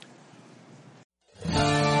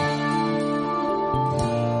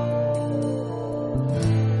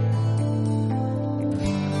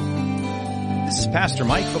Pastor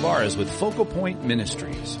Mike Fabarez with Focal Point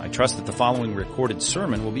Ministries. I trust that the following recorded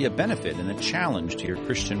sermon will be a benefit and a challenge to your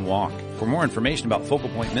Christian walk. For more information about Focal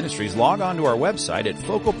Point Ministries, log on to our website at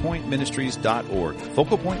focalpointministries.org,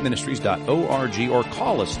 focalpointministries.org, or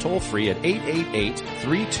call us toll-free at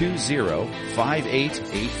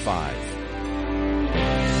 888-320-5885.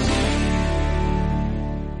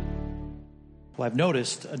 Well, I've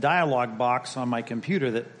noticed a dialog box on my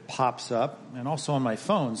computer that pops up, and also on my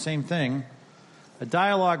phone, same thing. A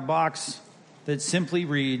dialog box that simply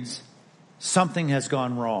reads, "Something has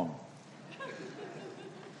gone wrong."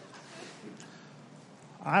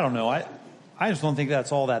 I don't know. I just don't think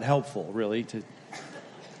that's all that helpful, really, to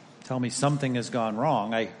tell me something has gone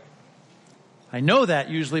wrong. I know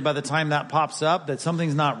that usually by the time that pops up, that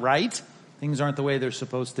something's not right. Things aren't the way they're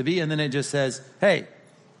supposed to be. And then it just says, "Hey,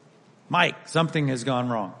 Mike, something has gone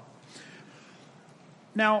wrong."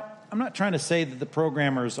 Now, I'm not trying to say that the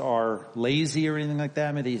programmers are lazy or anything like that,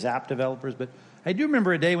 I mean, these app developers, but I do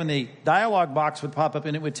remember a day when the dialog box would pop up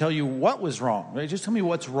and it would tell you what was wrong. Right? Just tell me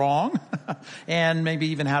what's wrong, and maybe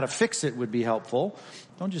even how to fix it would be helpful.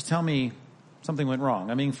 Don't just tell me something went wrong.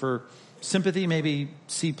 I mean, for sympathy, maybe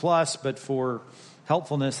C+, but for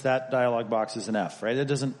helpfulness, that dialog box is an F, right? It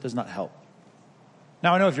does not help.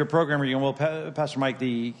 Now, I know if you're a programmer, you're going, "Well, Pastor Mike,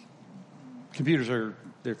 the computers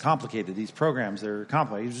they're complicated. These programs, they're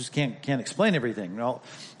complicated. You just can't explain everything." Well,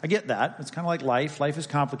 I get that. It's kind of like life. Life is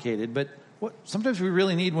complicated. But what sometimes we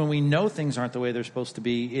really need when we know things aren't the way they're supposed to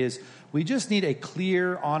be is we just need a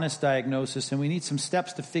clear, honest diagnosis, and we need some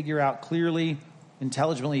steps to figure out clearly,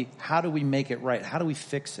 intelligently, how do we make it right? How do we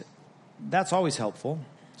fix it? That's always helpful,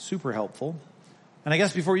 super helpful. And I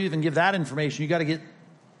guess before you even give that information, you got to get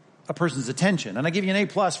a person's attention. And I give you an A+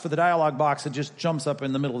 for the dialog box that just jumps up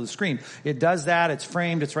in the middle of the screen. It does that. It's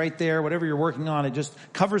framed. It's right there. Whatever you're working on, it just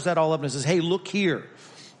covers that all up and it says, "Hey, look here."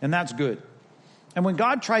 And that's good. And when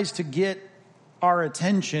God tries to get our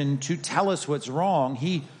attention to tell us what's wrong,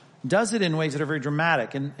 he does it in ways that are very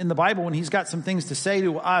dramatic. And in the Bible, when he's got some things to say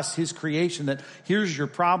to us, his creation, that here's your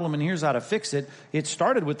problem and here's how to fix it, it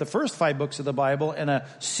started with the first 5 books of the Bible and a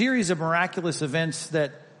series of miraculous events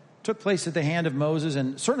that took place at the hand of Moses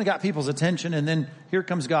and certainly got people's attention. And then here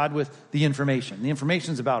comes God with the information. The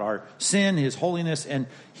information's about our sin, his holiness, and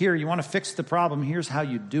here, you want to fix the problem, here's how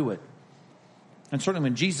you do it. And certainly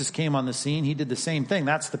when Jesus came on the scene, he did the same thing.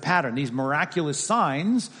 That's the pattern. These miraculous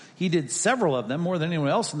signs, he did several of them, more than anyone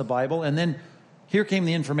else in the Bible, and then here came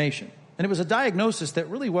the information. And it was a diagnosis that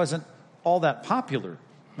really wasn't all that popular.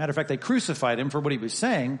 Matter of fact, they crucified him for what he was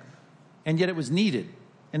saying, and yet it was needed.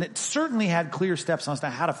 And it certainly had clear steps on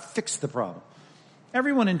how to fix the problem.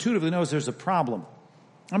 Everyone intuitively knows there's a problem.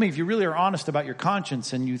 I mean, if you really are honest about your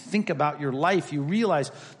conscience and you think about your life, you realize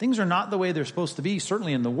things are not the way they're supposed to be,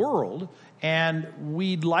 certainly in the world. And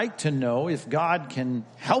we'd like to know if God can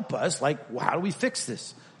help us, like, well, how do we fix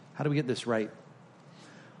this? How do we get this right?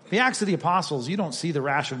 The Acts of the Apostles, you don't see the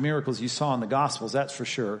rash of miracles you saw in the Gospels, that's for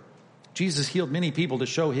sure. Jesus healed many people to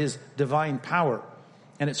show his divine power.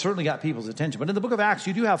 And it certainly got people's attention. But in the book of Acts,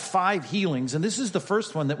 you do have 5 healings. And this is the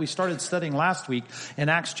first one that we started studying last week in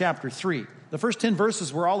Acts chapter 3. The first 10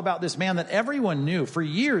 verses were all about this man that everyone knew for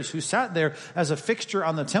years who sat there as a fixture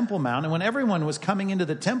on the Temple Mount. And when everyone was coming into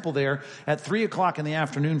the temple there at 3 o'clock in the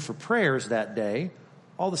afternoon for prayers that day,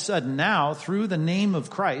 all of a sudden now, through the name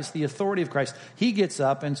of Christ, the authority of Christ, he gets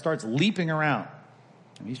up and starts leaping around.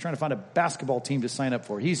 He's trying to find a basketball team to sign up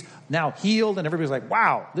for. He's now healed, and everybody's like,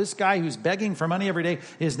 wow, this guy who's begging for money every day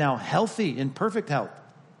is now healthy, in perfect health.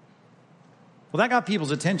 Well, that got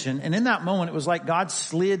people's attention, and in that moment, it was like God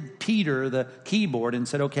slid Peter the keyboard and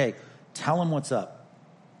said, okay, tell them what's up.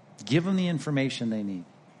 Give them the information they need.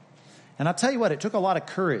 And I'll tell you what, it took a lot of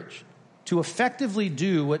courage to effectively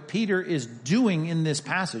do what Peter is doing in this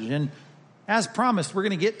passage. And as promised, we're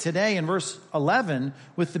going to get today in verse 11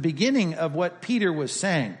 with the beginning of what Peter was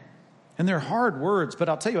saying. And they're hard words, but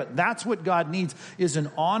I'll tell you what, that's what God needs, is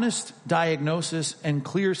an honest diagnosis and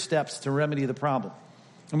clear steps to remedy the problem.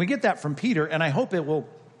 And we get that from Peter, and I hope it will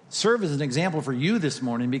serve as an example for you this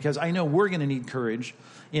morning, because I know we're going to need courage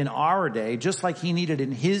in our day, just like he needed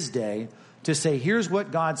in his day, to say, here's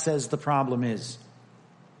what God says the problem is.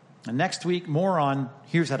 And next week, more on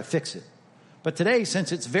here's how to fix it. But today,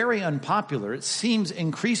 since it's very unpopular, it seems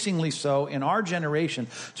increasingly so in our generation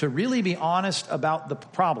to really be honest about the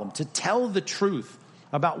problem, to tell the truth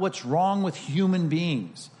about what's wrong with human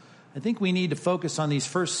beings. I think we need to focus on these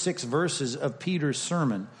first 6 verses of Peter's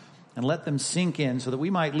sermon and let them sink in so that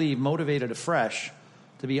we might leave motivated afresh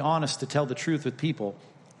to be honest, to tell the truth with people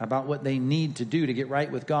about what they need to do to get right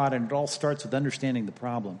with God. And it all starts with understanding the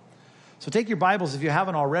problem. So take your Bibles if you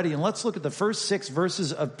haven't already, and let's look at the first 6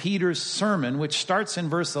 verses of Peter's sermon, which starts in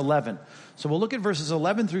verse 11. So we'll look at verses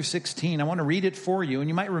 11 through 16. I want to read it for you, and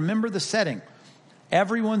you might remember the setting.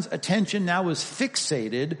 Everyone's attention now was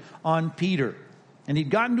fixated on Peter, and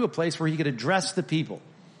he'd gotten to a place where he could address the people.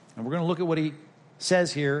 And we're going to look at what he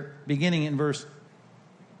says here, beginning in verse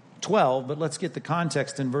 12, but let's get the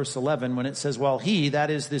context in verse 11 when it says, "While he,"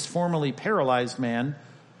 that is this formerly paralyzed man,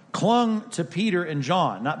 "clung to Peter and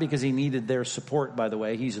John," not because he needed their support, by the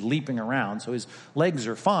way. He's leaping around, so his legs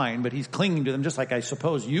are fine, but he's clinging to them just like I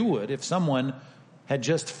suppose you would. If someone had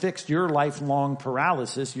just fixed your lifelong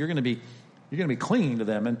paralysis, you're going to be clinging to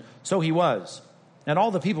them. And so he was. And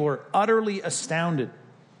all the people were utterly astounded.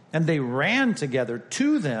 And they ran together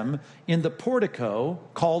to them in the portico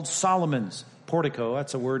called Solomon's. Portico,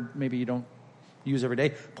 that's a word maybe you don't use every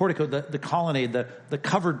day. Portico, the colonnade, the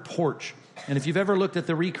covered porch. And if you've ever looked at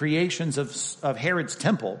the recreations of Herod's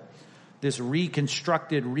temple, this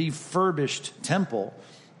reconstructed, refurbished temple,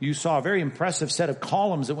 you saw a very impressive set of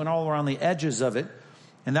columns that went all around the edges of it.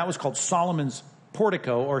 And that was called Solomon's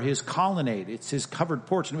portico, or his colonnade. It's his covered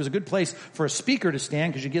porch. And it was a good place for a speaker to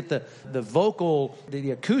stand because you get the vocal,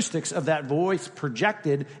 the acoustics of that voice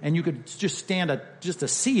projected, and you could just stand just a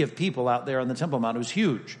sea of people out there on the Temple Mount. It was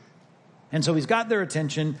huge. And so he's got their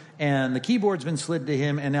attention, and the keyboard's been slid to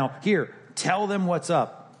him, and now, here, tell them what's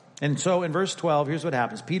up. And so in verse 12, here's what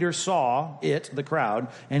happens. Peter saw the crowd,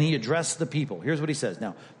 and he addressed the people. Here's what he says.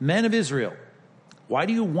 "Now, men of Israel, why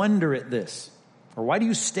do you wonder at this? Or why do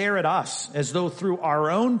you stare at us as though through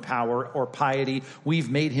our own power or piety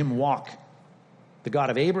we've made him walk? The God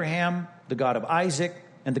of Abraham, the God of Isaac,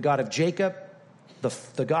 and the God of Jacob,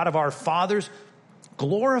 the God of our fathers,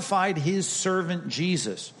 glorified his servant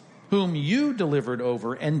Jesus, whom you delivered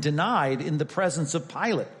over and denied in the presence of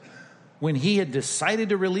Pilate when he had decided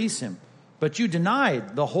to release him. But you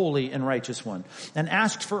denied the holy and righteous one and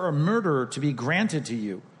asked for a murderer to be granted to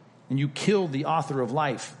you, and you killed the author of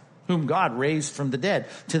life, whom God raised from the dead.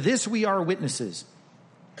 To this we are witnesses.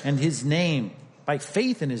 And his name, by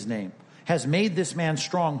faith in his name, has made this man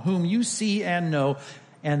strong, whom you see and know.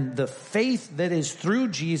 And the faith that is through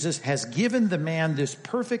Jesus has given the man this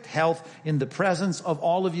perfect health in the presence of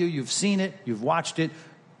all of you. You've seen it. You've watched it.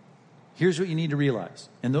 Here's what you need to realize.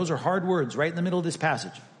 And those are hard words right in the middle of this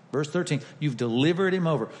passage. Verse 13, you've delivered him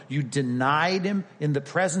over. You denied him in the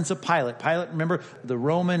presence of Pilate. Pilate, remember, the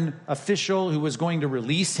Roman official who was going to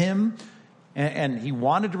release him, and he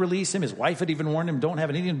wanted to release him. His wife had even warned him, don't have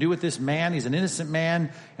anything to do with this man. He's an innocent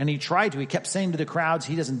man. And he tried to. He kept saying to the crowds,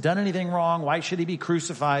 he hasn't done anything wrong. Why should he be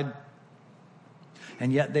crucified?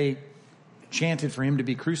 And yet they chanted for him to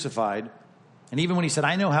be crucified. And even when he said,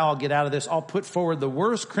 I know how I'll get out of this, I'll put forward the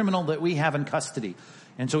worst criminal that we have in custody.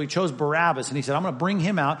 And so he chose Barabbas, and he said, I'm going to bring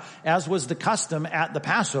him out, as was the custom at the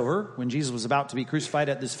Passover, when Jesus was about to be crucified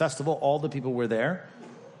at this festival. All the people were there.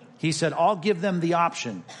 He said, I'll give them the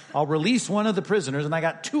option. I'll release one of the prisoners, and I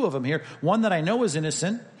got 2 of them here. One that I know is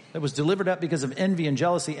innocent, that was delivered up because of envy and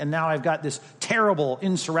jealousy, and now I've got this terrible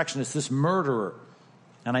insurrectionist, this murderer.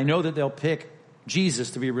 And I know that they'll pick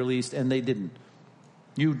Jesus to be released, and they didn't.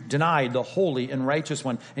 You denied the holy and righteous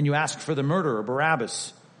one, and you asked for the murderer,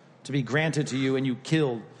 Barabbas, to be granted to you, and you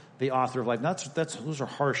killed the author of life. Those are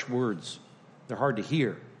harsh words. They're hard to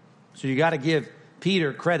hear. So you got to give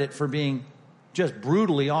Peter credit for being just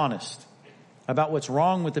brutally honest about what's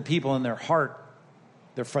wrong with the people in their heart,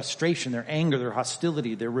 their frustration, their anger, their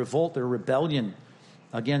hostility, their revolt, their rebellion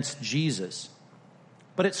against Jesus.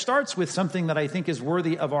 But it starts with something that I think is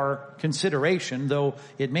worthy of our consideration, though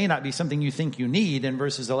it may not be something you think you need, in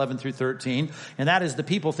verses 11 through 13. And that is the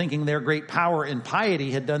people thinking their great power and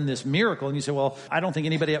piety had done this miracle. And you say, well, I don't think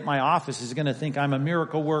anybody at my office is going to think I'm a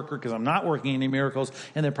miracle worker because I'm not working any miracles.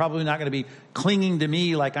 And they're probably not going to be clinging to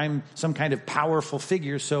me like I'm some kind of powerful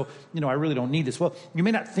figure. So, I really don't need this. Well, you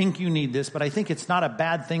may not think you need this, but I think it's not a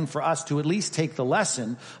bad thing for us to at least take the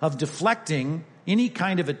lesson of deflecting any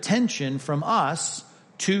kind of attention from us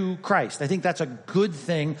to Christ. I think that's a good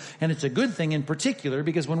thing, and it's a good thing in particular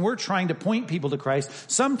because when we're trying to point people to Christ,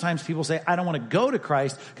 sometimes people say, I don't want to go to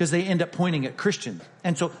Christ, because they end up pointing at Christians.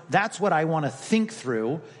 And so that's what I want to think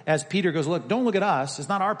through as Peter goes, look, don't look at us. It's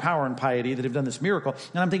not our power and piety that have done this miracle.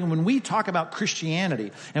 And I'm thinking when we talk about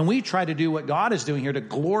Christianity and we try to do what God is doing here to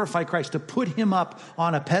glorify Christ, to put him up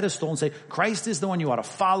on a pedestal and say, Christ is the one you ought to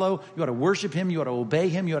follow, you ought to worship him, you ought to obey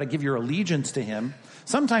him, you ought to give your allegiance to him.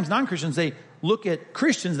 Sometimes non-Christians, they look at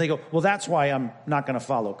Christians, they go, well, that's why I'm not going to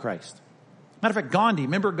follow Christ. Matter of fact, Gandhi,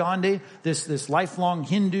 remember Gandhi, this lifelong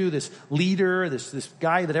Hindu, this leader, this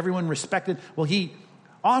guy that everyone respected? Well, he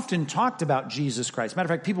often talked about Jesus Christ. Matter of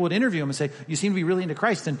fact, people would interview him and say, you seem to be really into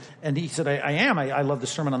Christ. And he said, I am. I love the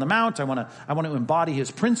Sermon on the Mount. I want to embody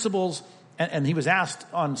his principles. And he was asked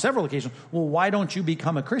on several occasions, well, why don't you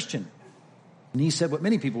become a Christian? And he said what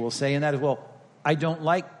many people will say, and that is, well, I don't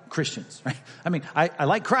like Christians. Right? I mean, I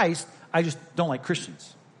like Christ. I just don't like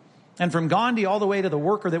Christians. And from Gandhi all the way to the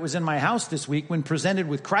worker that was in my house this week, when presented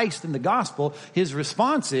with Christ and the gospel, his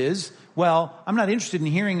response is, well, I'm not interested in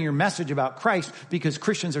hearing your message about Christ because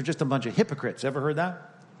Christians are just a bunch of hypocrites. Ever heard that?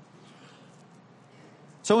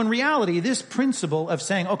 So in reality, this principle of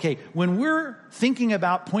saying, okay, when we're thinking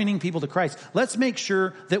about pointing people to Christ, let's make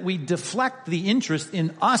sure that we deflect the interest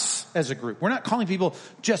in us as a group. We're not calling people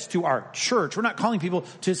just to our church. We're not calling people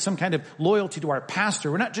to some kind of loyalty to our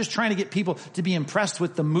pastor. We're not just trying to get people to be impressed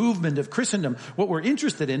with the movement of Christendom. What we're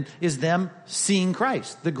interested in is them seeing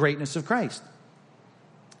Christ, the greatness of Christ.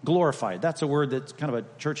 Glorified. That's a word that's kind of a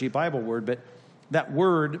churchy Bible word, but that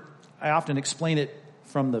word, I often explain it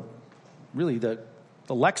from the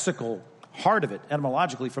lexical heart of it,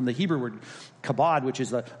 etymologically, from the Hebrew word kabod, which is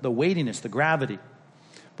the weightiness, the gravity.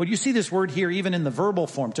 But you see this word here even in the verbal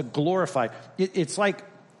form, to glorify. It's like,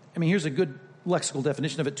 here's a good lexical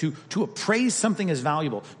definition of it, to appraise something as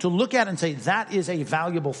valuable, to look at it and say, that is a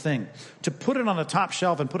valuable thing, to put it on a top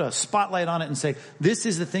shelf and put a spotlight on it and say, this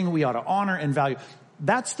is the thing we ought to honor and value.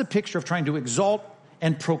 That's the picture of trying to exalt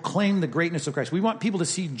and proclaim the greatness of Christ. We want people to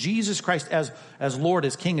see Jesus Christ as Lord,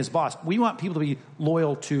 as King, as boss. We want people to be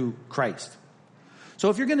loyal to Christ. So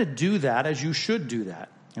if you're going to do that, as you should do that,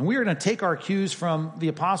 and we are going to take our cues from the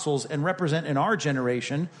apostles and represent in our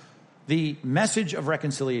generation the message of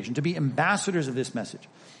reconciliation, to be ambassadors of this message,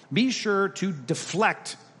 be sure to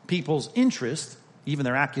deflect people's interest, even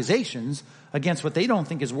their accusations, against what they don't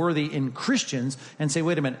think is worthy in Christians, and say,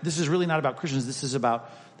 wait a minute, this is really not about Christians, this is about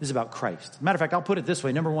Christ. Matter of fact, I'll put it this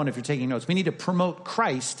way. Number one, if you're taking notes, we need to promote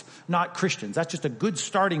Christ, not Christians. That's just a good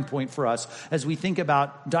starting point for us as we think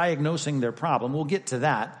about diagnosing their problem. We'll get to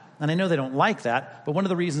that. And I know they don't like that, but one of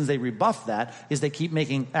the reasons they rebuff that is they keep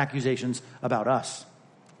making accusations about us.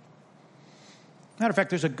 Matter of fact,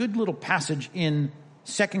 there's a good little passage in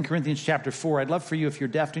 2 Corinthians chapter 4. I'd love for you, if you're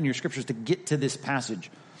deft in your scriptures, to get to this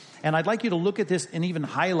passage. And I'd like you to look at this and even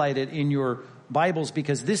highlight it in your Bibles,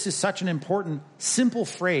 because this is such an important, simple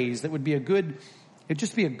phrase that would be it'd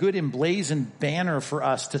just be a good emblazoned banner for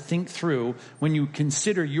us to think through when you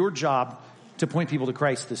consider your job to point people to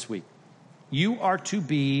Christ this week. You are to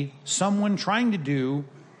be someone trying to do,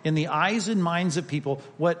 in the eyes and minds of people,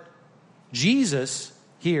 what Jesus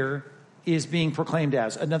here is being proclaimed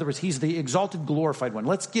as. In other words, he's the exalted, glorified one.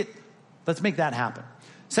 Let's make that happen.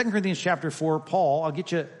 2 Corinthians chapter 4, Paul, I'll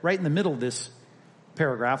get you right in the middle of this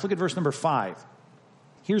paragraph. Look at verse number 5.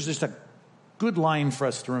 Here's just a good line for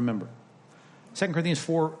us to remember. 2 Corinthians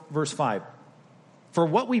 4, verse 5. For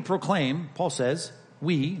what we proclaim, Paul says,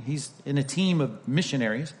 he's in a team of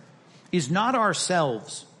missionaries, is not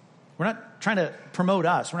ourselves. We're not trying to promote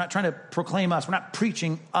us. We're not trying to proclaim us. We're not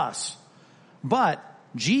preaching us. But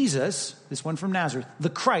Jesus, this one from Nazareth, the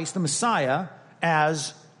Christ, the Messiah,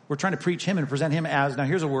 as we're trying to preach him and present him as, now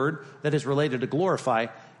here's a word that is related to glorify.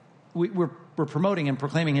 We're promoting and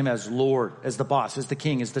proclaiming him as Lord, as the boss, as the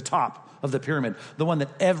king, as the top of the pyramid, the one that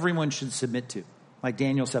everyone should submit to. Like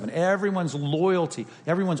Daniel 7, everyone's loyalty,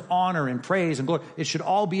 everyone's honor and praise and glory, it should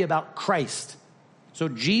all be about Christ. So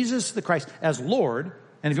Jesus the Christ as Lord,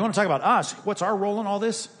 and if you want to talk about us, what's our role in all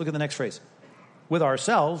this? Look at the next phrase. With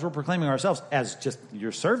ourselves, we're proclaiming ourselves as just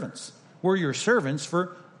your servants. We're your servants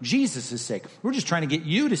for Jesus' sake. We're just trying to get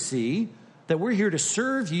you to see that we're here to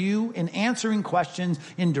serve you in answering questions,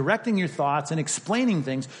 in directing your thoughts, and explaining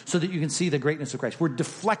things so that you can see the greatness of Christ. We're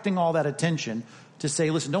deflecting all that attention to say,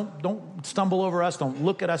 listen, don't stumble over us, don't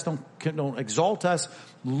look at us, don't exalt us.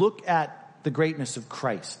 Look at the greatness of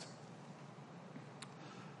Christ.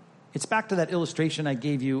 It's back to that illustration I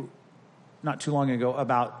gave you not too long ago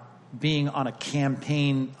about being on a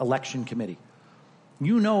campaign election committee.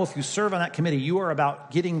 You know, if you serve on that committee, you are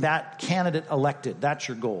about getting that candidate elected. That's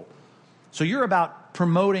your goal. So you're about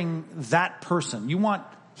promoting that person. You want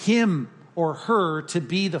him or her to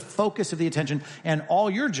be the focus of the attention, and all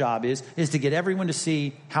your job is to get everyone to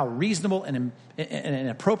see how reasonable and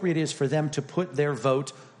appropriate it is for them to put their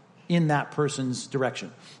vote in that person's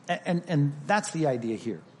direction. And that's the idea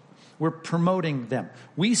here. We're promoting them.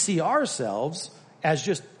 We see ourselves as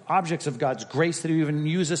just objects of God's grace that he even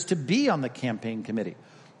uses us to be on the campaign committee.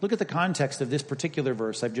 Look at the context of this particular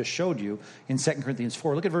verse I've just showed you in 2 Corinthians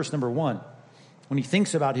 4. Look at verse number 1. When he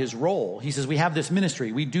thinks about his role, he says, we have this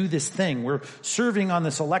ministry. We do this thing. We're serving on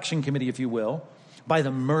this election committee, if you will, by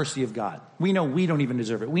the mercy of God. We know we don't even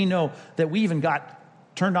deserve it. We know that we even got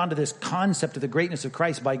turned on to this concept of the greatness of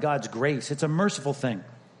Christ by God's grace. It's a merciful thing.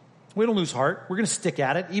 We don't lose heart. We're going to stick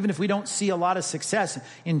at it. Even if we don't see a lot of success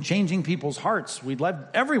in changing people's hearts, we'd love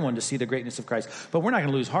everyone to see the greatness of Christ. But we're not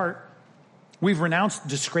going to lose heart. We've renounced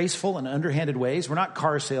disgraceful and underhanded ways. We're not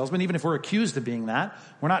car salesmen, even if we're accused of being that.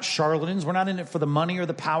 We're not charlatans. We're not in it for the money or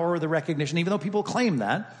the power or the recognition, even though people claim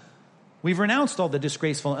that. We've renounced all the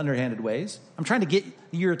disgraceful and underhanded ways. I'm trying to get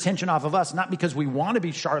your attention off of us, not because we want to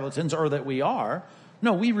be charlatans or that we are.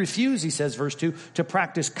 No, we refuse, he says, verse 2, to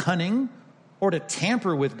practice cunning or to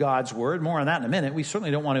tamper with God's word. More on that in a minute. We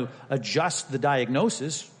certainly don't want to adjust the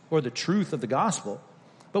diagnosis or the truth of the gospel.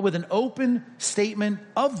 But with an open statement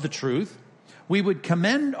of the truth, we would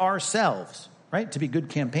commend ourselves, right, to be good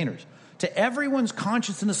campaigners, to everyone's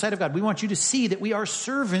conscience in the sight of God. We want you to see that we are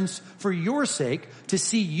servants for your sake, to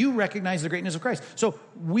see you recognize the greatness of Christ. So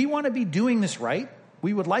we want to be doing this right.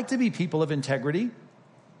 We would like to be people of integrity,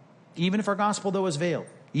 even if our gospel, though, is veiled.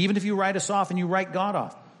 Even if you write us off and you write God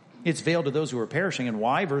off. It's veiled to those who are perishing. And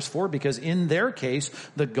why? Verse 4, because in their case,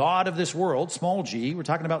 the God of this world, small g, we're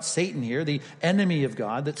talking about Satan here, the enemy of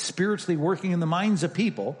God that's spiritually working in the minds of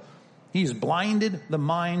people, he's blinded the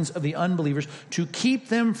minds of the unbelievers to keep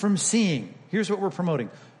them from seeing. Here's what we're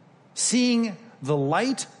promoting. Seeing the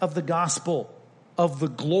light of the gospel of the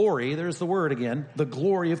glory, there's the word again, the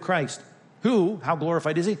glory of Christ. Who, how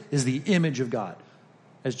glorified is he? Is the image of God.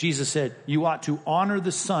 As Jesus said, you ought to honor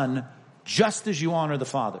the Son just as you honor the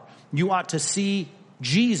Father. You ought to see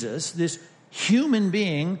Jesus, this human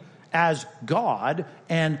being, as God,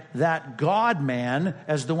 and that God-man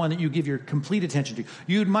as the one that you give your complete attention to.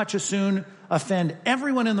 You'd much as soon offend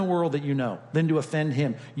everyone in the world that you know than to offend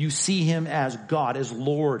him. You see him as God, as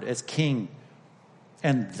Lord, as King.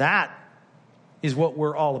 And that is what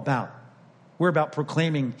we're all about. We're about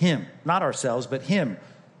proclaiming him, not ourselves, but him.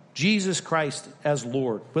 Jesus Christ as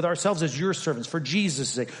Lord, with ourselves as your servants, for Jesus'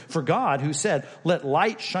 sake. For God, who said, let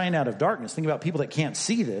light shine out of darkness. Think about people that can't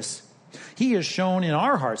see this. He has shown in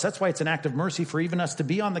our hearts, that's why it's an act of mercy for even us to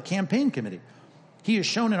be on the campaign committee. He has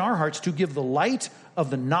shown in our hearts to give the light of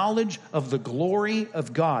the knowledge of the glory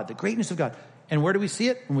of God, the greatness of God. And where do we see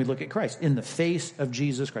it? When we look at Christ, in the face of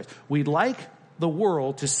Jesus Christ. We'd like the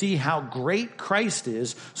world to see how great Christ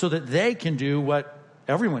is so that they can do what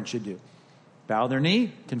everyone should do. Bow their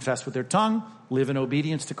knee, confess with their tongue, live in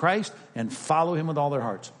obedience to Christ, and follow him with all their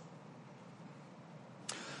hearts.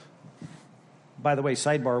 By the way,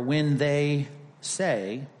 sidebar, when they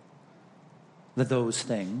say that those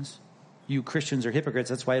things, you Christians are hypocrites,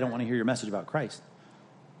 that's why I don't want to hear your message about Christ.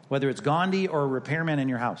 Whether it's Gandhi or a repairman in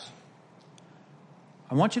your house,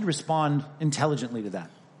 I want you to respond intelligently to that.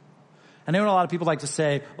 I know a lot of people like to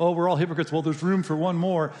say, oh, we're all hypocrites. Well, there's room for one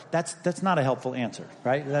more. That's not a helpful answer,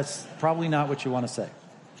 right? That's probably not what you want to say.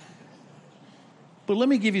 But let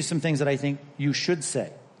me give you some things that I think you should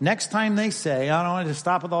say. Next time they say, I don't want to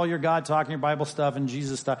stop with all your God talk and your Bible stuff and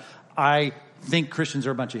Jesus stuff, I think Christians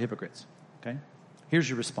are a bunch of hypocrites, okay? Here's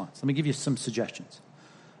your response. Let me give you some suggestions.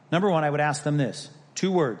 Number one, I would ask them this.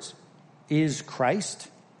 2 words. Is Christ?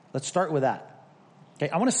 Let's start with that. Okay,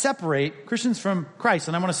 I want to separate Christians from Christ,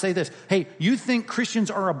 and I want to say this. Hey, you think Christians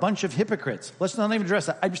are a bunch of hypocrites. Let's not even address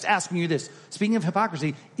that. I'm just asking you this. Speaking of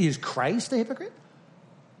hypocrisy, is Christ a hypocrite?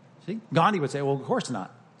 See? Gandhi would say, well, of course not.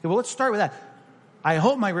 Okay, well, let's start with that. I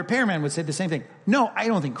hope my repairman would say the same thing. No, I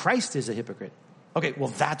don't think Christ is a hypocrite. Okay, well,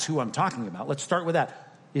 that's who I'm talking about. Let's start with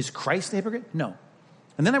that. Is Christ a hypocrite? No.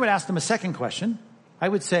 And then I would ask them a second question. I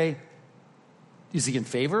would say, is he in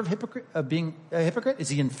favor of being a hypocrite? Is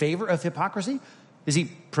he in favor of hypocrisy? Is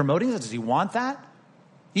he promoting that? Does he want that?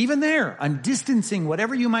 Even there, I'm distancing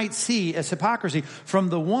whatever you might see as hypocrisy from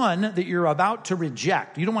the one that you're about to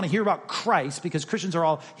reject. You don't want to hear about Christ because Christians are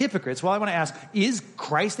all hypocrites. Well, I want to ask, is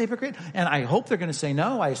Christ a hypocrite? And I hope they're going to say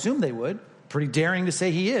no. I assume they would. Pretty daring to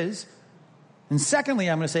say he is. And secondly,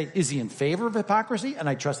 I'm going to say, is he in favor of hypocrisy? And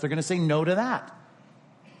I trust they're going to say no to that.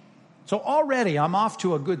 So already I'm off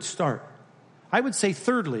to a good start. I would say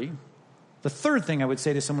thirdly, the third thing I would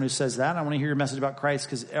say to someone who says that, I want to hear your message about Christ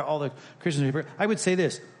because all the Christians are hypocrites. I would say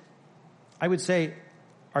this. I would say,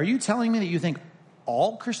 are you telling me that you think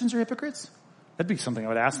all Christians are hypocrites? That'd be something I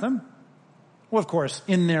would ask them. Well, of course,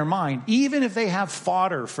 in their mind, even if they have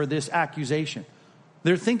fodder for this accusation,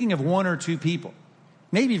 they're thinking of 1 or 2 people.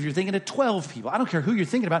 Maybe if you're thinking of 12 people, I don't care who you're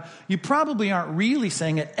thinking about, you probably aren't really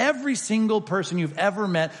saying that every single person you've ever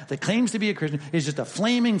met that claims to be a Christian is just a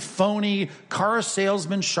flaming, phony, car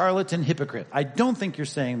salesman, charlatan, hypocrite. I don't think you're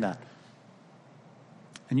saying that.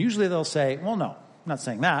 And usually they'll say, well, no, I'm not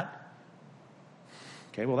saying that.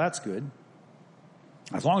 Okay, well, that's good.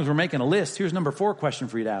 As long as we're making a list, here's number 4 question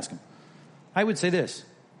for you to ask them. I would say this.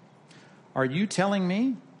 Are you telling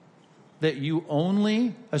me that you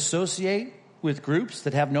only associate with groups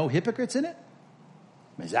that have no hypocrites in it?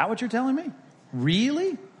 Is that what you're telling me?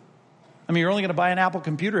 Really? I mean, you're only going to buy an Apple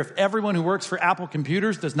computer if everyone who works for Apple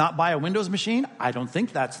Computers does not buy a Windows machine? I don't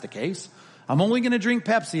think that's the case. I'm only going to drink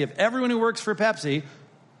Pepsi if everyone who works for Pepsi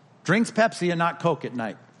drinks Pepsi and not Coke at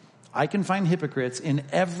night. I can find hypocrites in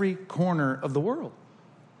every corner of the world.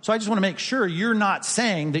 So I just want to make sure you're not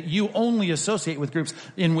saying that you only associate with groups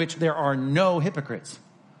in which there are no hypocrites.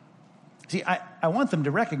 See, I want them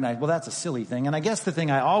to recognize, well, that's a silly thing. And I guess the thing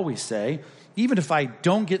I always say, even if I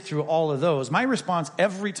don't get through all of those, my response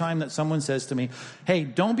every time that someone says to me, hey,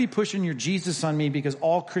 don't be pushing your Jesus on me because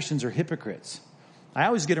all Christians are hypocrites. I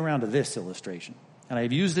always get around to this illustration. And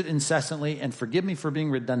I've used it incessantly, and forgive me for being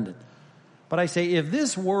redundant. But I say, if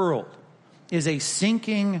this world is a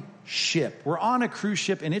sinking ship, we're on a cruise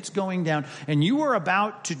ship and it's going down, and you are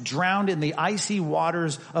about to drown in the icy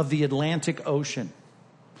waters of the Atlantic Ocean,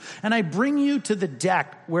 and I bring you to the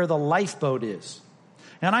deck where the lifeboat is,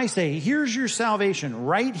 and I say, here's your salvation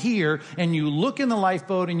right here, and you look in the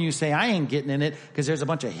lifeboat and you say, I ain't getting in it because there's a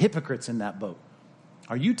bunch of hypocrites in that boat.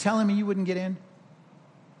 Are you telling me you wouldn't get in?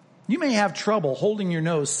 You may have trouble holding your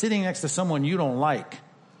nose sitting next to someone you don't like,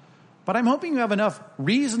 but I'm hoping you have enough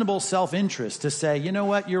reasonable self-interest to say, you know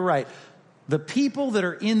what, you're right. The people that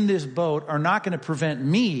are in this boat are not going to prevent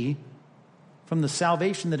me from the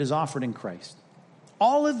salvation that is offered in Christ.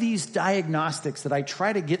 All of these diagnostics that I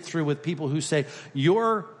try to get through with people who say,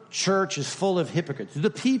 your church is full of hypocrites. The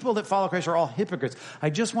people that follow Christ are all hypocrites. I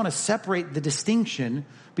just want to separate the distinction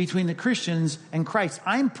between the Christians and Christ.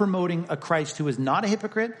 I'm promoting a Christ who is not a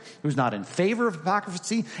hypocrite, who's not in favor of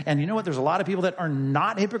hypocrisy. And you know what? There's a lot of people that are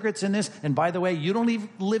not hypocrites in this. And by the way, you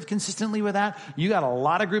don't live consistently with that. You got a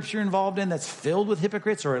lot of groups you're involved in that's filled with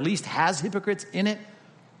hypocrites, or at least has hypocrites in it.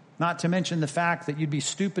 Not to mention the fact that you'd be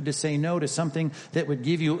stupid to say no to something that would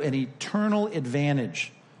give you an eternal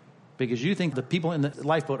advantage because you think the people in the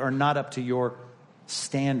lifeboat are not up to your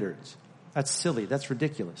standards. That's silly. That's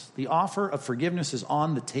ridiculous. The offer of forgiveness is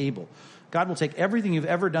on the table. God will take everything you've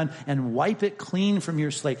ever done and wipe it clean from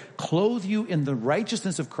your slate, clothe you in the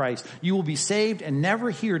righteousness of Christ. You will be saved and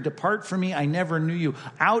never hear, depart from me, I never knew you,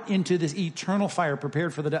 out into this eternal fire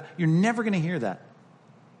prepared for the death. You're never going to hear that.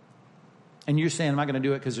 And you're saying, I'm not going to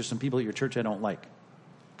do it because there's some people at your church I don't like.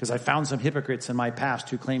 Because I found some hypocrites in my past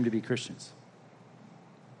who claim to be Christians.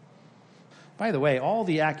 By the way, all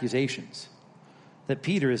the accusations that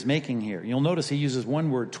Peter is making here, you'll notice he uses one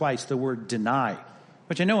word twice, the word deny.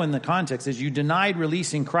 Which I know in the context is you denied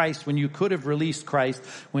releasing Christ when you could have released Christ.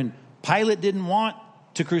 When Pilate didn't want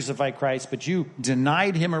to crucify Christ, but you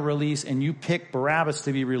denied him a release and you picked Barabbas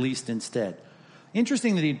to be released instead.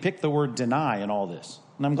 Interesting that he'd picked the word deny in all this.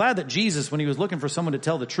 And I'm glad that Jesus, when he was looking for someone to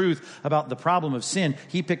tell the truth about the problem of sin,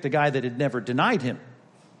 he picked a guy that had never denied him.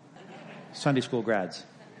 Sunday school grads,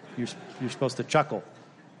 you're supposed to chuckle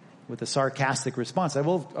with a sarcastic response.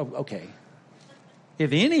 Okay.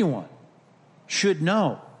 If anyone should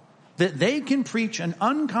know that they can preach an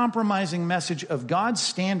uncompromising message of God's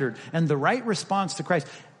standard and the right response to Christ,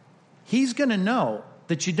 he's going to know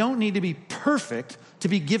that you don't need to be perfect to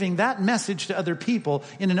be giving that message to other people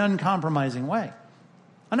in an uncompromising way.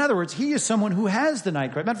 In other words, he is someone who has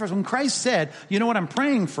denied Christ. Matter of fact, when Christ said, you know what, I'm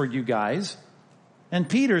praying for you guys, and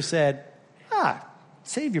Peter said,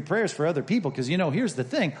 save your prayers for other people, because, here's the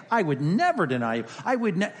thing. I would never deny you.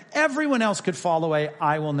 Everyone else could fall away.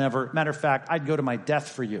 I will never. Matter of fact, I'd go to my death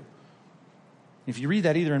for you. If you read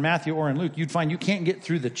that either in Matthew or in Luke, you'd find you can't get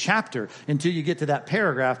through the chapter until you get to that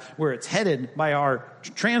paragraph where it's headed by our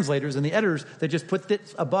translators and the editors that just put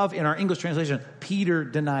this above in our English translation, Peter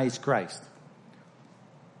denies Christ.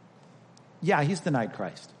 Yeah, he's denied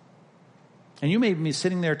Christ. And you may be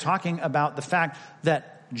sitting there talking about the fact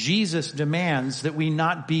that Jesus demands that we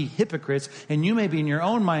not be hypocrites, and you may be in your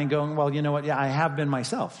own mind going, well, you know what, yeah, I have been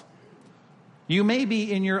myself. You may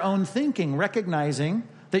be in your own thinking recognizing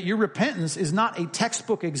that your repentance is not a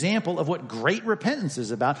textbook example of what great repentance is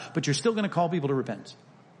about, but you're still going to call people to repentance.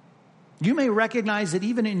 You may recognize that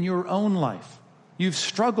even in your own life, you've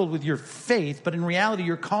struggled with your faith, but in reality,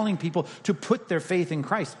 you're calling people to put their faith in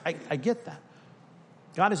Christ. I get that.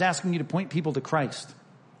 God is asking you to point people to Christ,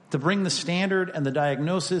 to bring the standard and the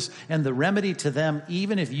diagnosis and the remedy to them,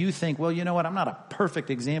 even if you think, well, you know what, I'm not a perfect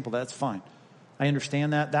example. That's fine. I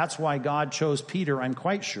understand that. That's why God chose Peter, I'm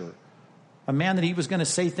quite sure. A man that he was going to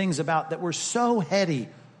say things about that were so heady.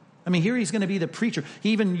 I mean, here he's going to be the preacher.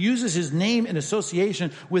 He even uses his name in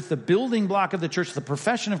association with the building block of the church, the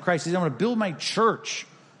profession of Christ. He's going to build my church.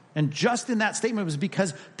 And just in that statement, it was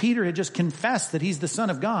because Peter had just confessed that he's the Son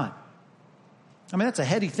of God. I mean, that's a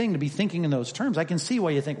heady thing to be thinking in those terms. I can see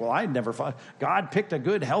why you think, well, I'd never thought. God picked a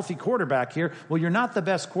good, healthy quarterback here. Well, you're not the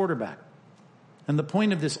best quarterback. And the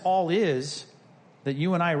point of this all is that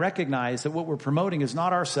you and I recognize that what we're promoting is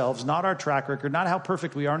not ourselves, not our track record, not how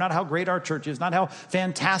perfect we are, not how great our church is, not how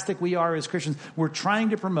fantastic we are as Christians. We're trying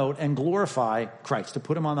to promote and glorify Christ, to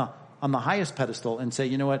put him on the highest pedestal and say,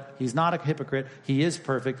 you know what? He's not a hypocrite. He is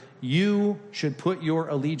perfect. You should put your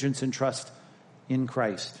allegiance and trust in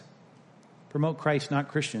Christ. Promote Christ, not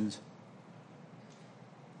Christians.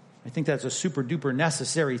 I think that's a super duper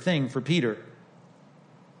necessary thing for Peter.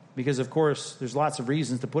 Because, of course, there's lots of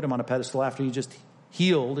reasons to put him on a pedestal after he just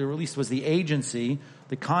healed, or at least was the agency,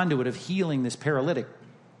 the conduit of healing this paralytic.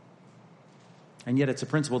 And yet it's a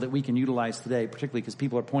principle that we can utilize today, particularly because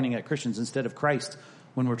people are pointing at Christians instead of Christ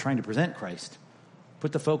when we're trying to present Christ.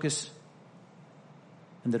 Put the focus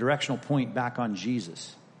and the directional point back on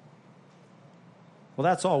Jesus. Well,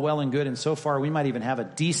 that's all well and good, and so far we might even have a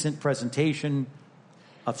decent presentation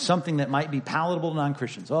of something that might be palatable to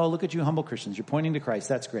non-Christians. Oh, look at you humble Christians. You're pointing to Christ.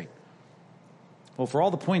 That's great. Well, for all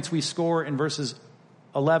the points we score in verses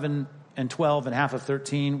 11 and 12 and half of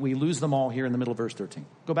 13, we lose them all here in the middle of verse 13.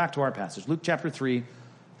 Go back to our passage. Luke chapter 3,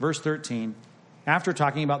 verse 13. After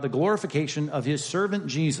talking about the glorification of his servant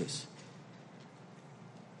Jesus,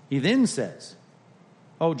 he then says,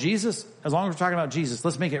 oh, Jesus, as long as we're talking about Jesus,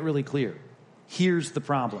 let's make it really clear. Here's the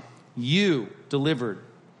problem. You delivered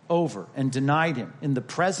over and denied him in the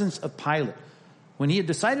presence of Pilate when he had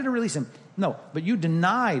decided to release him. No, but you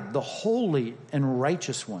denied the holy and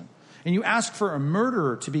righteous one. And you asked for a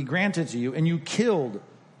murderer to be granted to you, and you killed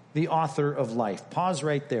the author of life. Pause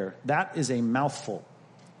right there. That is a mouthful.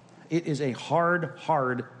 It is a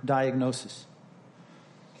hard diagnosis.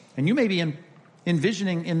 And you may be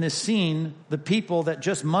envisioning in this scene the people that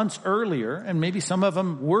just months earlier, and maybe some of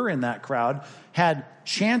them were in that crowd, had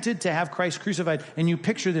chanted to have Christ crucified, and you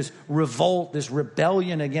picture this revolt, this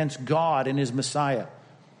rebellion against God and his Messiah.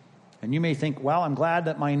 And you may think, well, I'm glad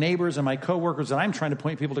that my neighbors and my coworkers that I'm trying to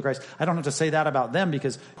point people to Christ, I don't have to say that about them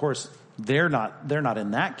because, of course, they're not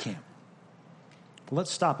in that camp. But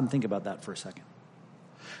let's stop and think about that for a second.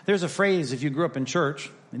 There's a phrase, if you grew up in church,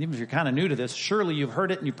 and even if you're kind of new to this, surely you've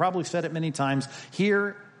heard it and you've probably said it many times.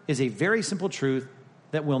 Here is a very simple truth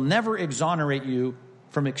that will never exonerate you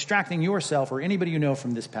from extracting yourself or anybody you know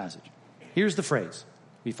from this passage. Here's the phrase.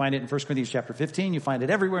 We find it in 1 Corinthians chapter 15. You find it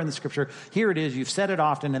everywhere in the scripture. Here it is. You've said it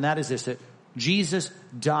often, and that is this, that Jesus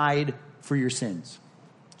died for your sins.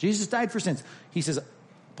 Jesus died for sins. He says,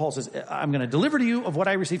 Paul says, I'm going to deliver to you of what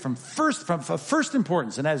I received from first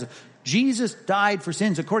importance, and that is Jesus died for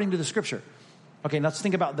sins according to the scripture. Okay, let's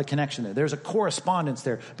think about the connection there. There's a correspondence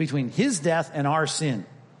there between his death and our sin.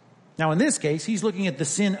 Now, in this case, he's looking at the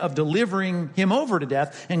sin of delivering him over to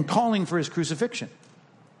death and calling for his crucifixion.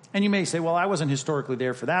 And you may say, well, I wasn't historically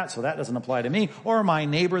there for that, so that doesn't apply to me. Or my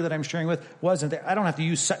neighbor that I'm sharing with wasn't there. I don't have to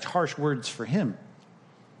use such harsh words for him.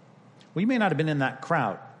 Well, you may not have been in that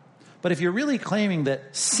crowd. But if you're really claiming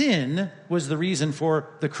that sin was the reason for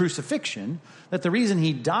the crucifixion, that the reason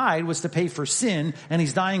he died was to pay for sin, and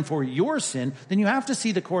he's dying for your sin, then you have to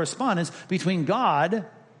see the correspondence between God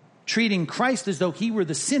treating Christ as though he were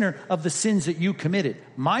the sinner of the sins that you committed.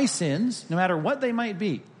 My sins, no matter what they might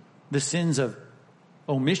be, the sins of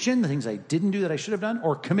omission, the things I didn't do that I should have done,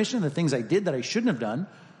 or commission, the things I did that I shouldn't have done,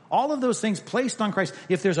 all of those things placed on Christ.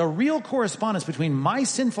 If there's a real correspondence between my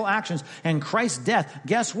sinful actions and Christ's death,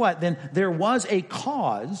 guess what? Then there was a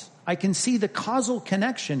cause. I can see the causal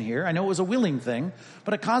connection here. I know it was a willing thing,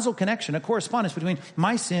 but a causal connection, a correspondence between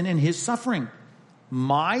my sin and his suffering.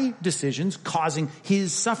 My decisions causing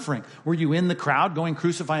his suffering. Were you in the crowd going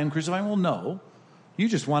crucify him, crucify him? Well, no. You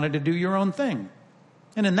just wanted to do your own thing.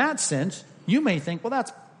 And in that sense, you may think, well,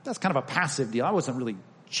 that's kind of a passive deal. I wasn't really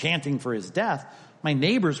chanting for his death. My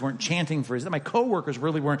neighbors weren't chanting for his death. My coworkers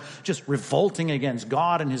really weren't just revolting against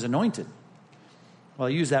God and his anointed. Well,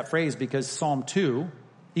 I use that phrase because Psalm 2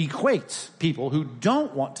 equates people who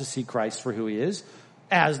don't want to see Christ for who he is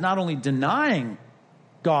as not only denying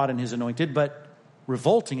God and his anointed, but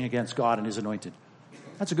revolting against God and his anointed.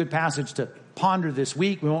 That's a good passage to ponder this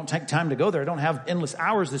week. We won't take time to go there. I don't have endless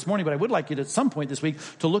hours this morning, but I would like you to, at some point this week,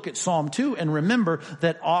 to look at Psalm 2 and remember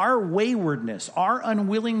that our waywardness, our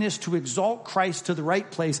unwillingness to exalt Christ to the right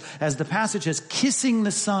place, as the passage has kissing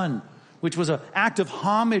the Son, which was an act of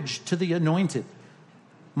homage to the anointed.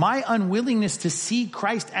 My unwillingness to see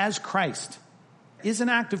Christ as Christ is an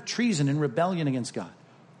act of treason and rebellion against God.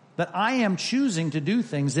 That I am choosing to do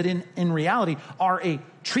things that in reality are a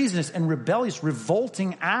treasonous and rebellious,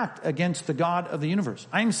 revolting act against the God of the universe.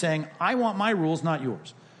 I'm saying, I want my rules, not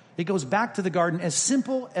yours. It goes back to the garden, as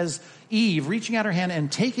simple as Eve reaching out her hand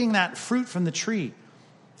and taking that fruit from the tree.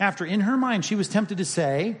 After, in her mind, she was tempted to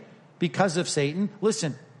say, because of Satan,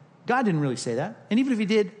 listen, God didn't really say that. And even if he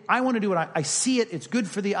did, I want to do what I see it. It's good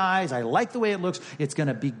for the eyes. I like the way it looks. It's going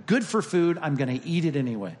to be good for food. I'm going to eat it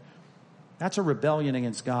anyway. That's a rebellion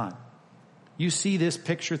against God. You see this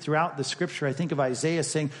picture throughout the scripture. I think of Isaiah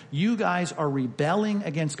saying, you guys are rebelling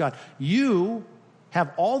against God. You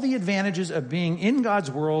have all the advantages of being in God's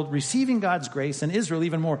world, receiving God's grace, and Israel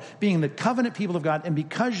even more, being the covenant people of God. And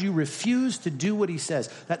because you refuse to do what he says,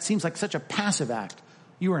 that seems like such a passive act.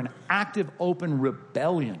 You are an active, open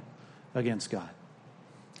rebellion against God.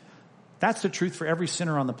 That's the truth for every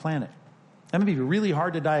sinner on the planet. That may be really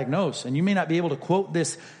hard to diagnose, and you may not be able to quote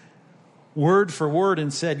this word for word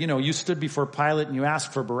and said, you stood before Pilate and you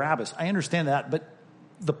asked for Barabbas. I understand that, but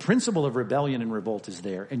the principle of rebellion and revolt is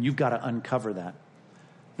there, and you've got to uncover that.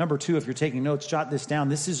 Number 2, if you're taking notes, jot this down.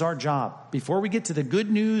 This is our job. Before we get to the good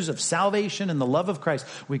news of salvation and the love of Christ,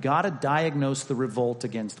 we got to diagnose the revolt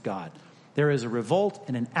against God. There is a revolt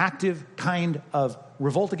and an active kind of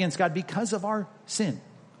revolt against God because of our sin.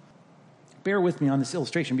 Bear with me on this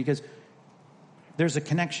illustration because there's a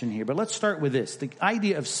connection here. But let's start with this. The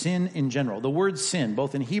idea of sin in general. The word sin,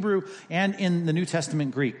 both in Hebrew and in the New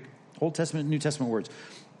Testament Greek, Old Testament and New Testament words,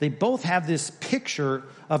 they both have this picture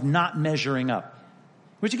of not measuring up.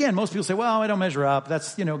 Which again, most people say, well, I don't measure up.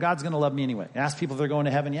 That's, God's going to love me anyway. Ask people if they're going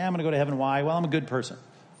to heaven. Yeah, I'm going to go to heaven. Why? Well, I'm a good person.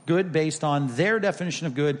 Good based on their definition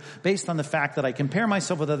of good, based on the fact that I compare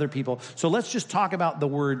myself with other people. So let's just talk about the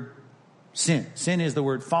word sin. Sin is the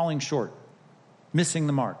word falling short, missing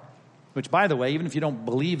the mark. Which, by the way, even if you don't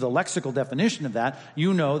believe the lexical definition of that,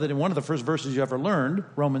 you know that in one of the first verses you ever learned,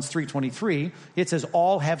 Romans 3:23, it says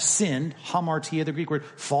all have sinned, hamartia, the Greek word,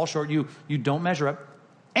 fall short. You don't measure up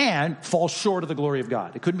and fall short of the glory of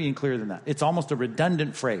God. It couldn't be any clearer than that. It's almost a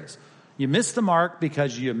redundant phrase. You missed the mark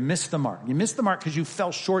because you missed the mark. You missed the mark because you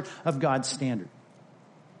fell short of God's standard.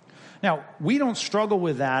 Now, we don't struggle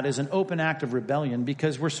with that as an open act of rebellion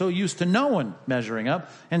because we're so used to no one measuring up.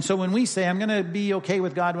 And so when we say, I'm going to be okay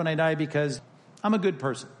with God when I die because I'm a good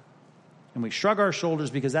person, and we shrug our shoulders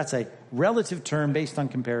because that's a relative term based on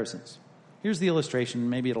comparisons. Here's the illustration.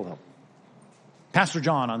 Maybe it'll help. Pastor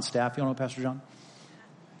John on staff. You all know Pastor John?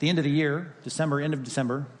 At the end of the year, end of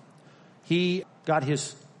December, he got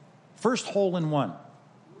his first hole in one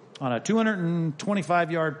on a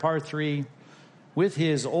 225-yard par 3 with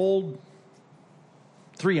his old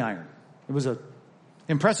 3-iron. It was an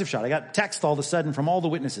impressive shot. I got text all of a sudden from all the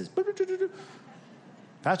witnesses.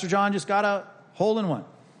 Pastor John just got a hole in one.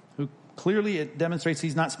 Who clearly it demonstrates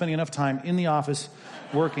he's not spending enough time in the office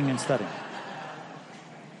working and studying.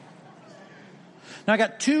 Now I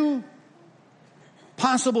got 2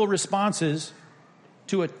 possible responses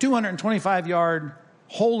to a 225-yard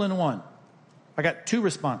hole in one. I got 2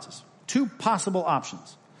 responses, 2 possible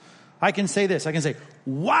options. I can say this. I can say,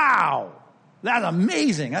 wow, that's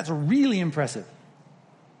amazing. That's really impressive.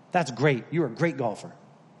 That's great. You're a great golfer.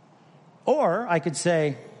 Or I could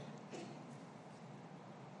say,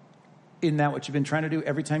 isn't that what you've been trying to do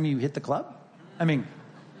every time you hit the club? I mean,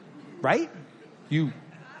 right? You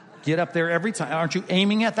get up there every time. Aren't you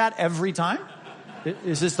aiming at that every time?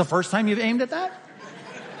 Is this the first time you've aimed at that?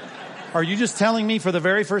 Are you just telling me for the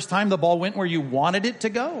very first time the ball went where you wanted it to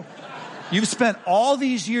go? You've spent all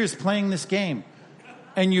these years playing this game,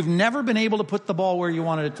 and you've never been able to put the ball where you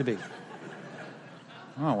wanted it to be.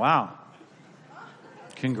 Oh, wow.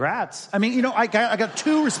 Congrats. I mean, I got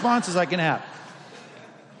 2 responses I can have.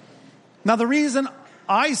 Now, the reason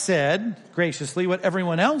I said graciously what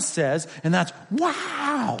everyone else says, and that's,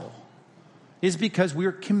 wow, is because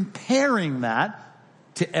we're comparing that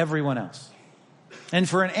to everyone else. And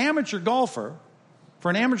for an amateur golfer,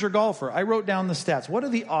 I wrote down the stats. What are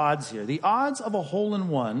the odds here? The odds of a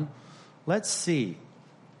hole-in-one, let's see,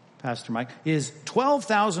 Pastor Mike, is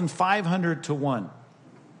 12,500 to 1.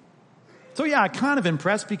 So yeah, I'm kind of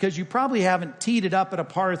impressed because you probably haven't teed it up at a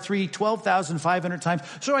par 3 12,500 times.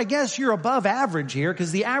 So I guess you're above average here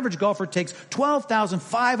because the average golfer takes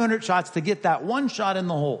 12,500 shots to get that one shot in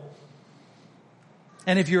the hole.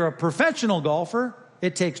 And if you're a professional golfer,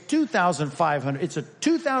 it takes 2,500. It's a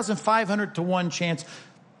 2,500 to 1 chance,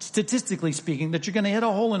 statistically speaking, that you're going to hit a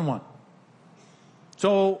hole in one.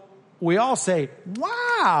 So we all say,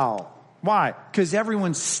 wow. Why? Because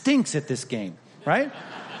everyone stinks at this game, right?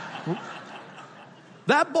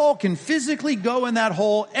 That ball can physically go in that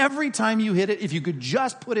hole every time you hit it if you could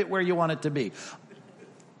just put it where you want it to be.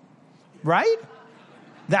 Right?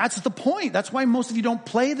 That's the point. That's why most of you don't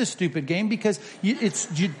play the stupid game, because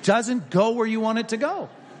it doesn't go where you want it to go.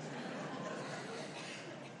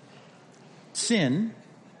 Sin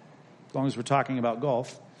as long as we're talking about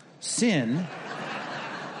golf, sin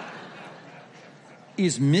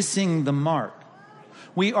is missing the mark.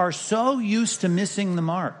 We are so used to missing the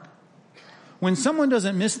mark. When someone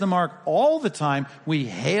doesn't miss the mark all the time, we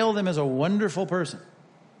hail them as a wonderful person.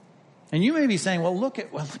 And you may be saying, well, look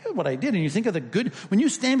at what I did. And you think of the good. When you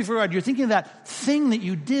stand before God, you're thinking of that thing that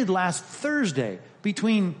you did last Thursday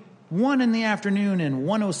between 1 in the afternoon and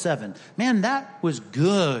 1:07. Man, that was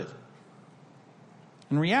good.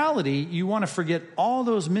 In reality, you want to forget all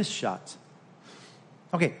those missed shots.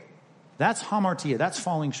 Okay, that's hamartia. That's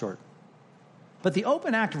falling short. But the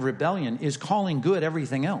open act of rebellion is calling good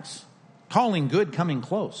everything else. Calling good coming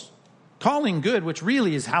close. Calling good, which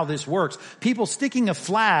really is how this works. People sticking a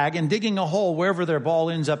flag and digging a hole wherever their ball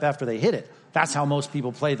ends up after they hit it. That's how most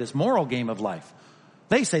people play this moral game of life.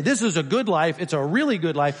 They say, this is a good life, it's a really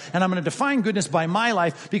good life, and I'm going to define goodness by my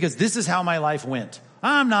life because this is how my life went.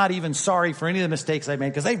 I'm not even sorry for any of the mistakes I made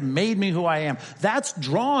because they've made me who I am. That's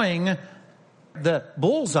drawing the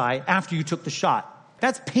bullseye after you took the shot.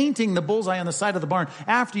 That's painting the bullseye on the side of the barn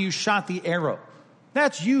after you shot the arrow.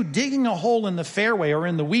 That's you digging a hole in the fairway or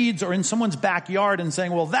in the weeds or in someone's backyard and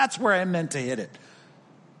saying, well, that's where I meant to hit it.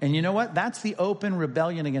 And you know what? That's the open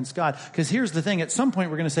rebellion against God. Because here's the thing. At some point,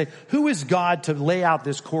 we're going to say, who is God to lay out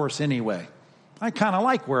this course anyway? I kind of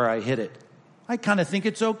like where I hit it. I kind of think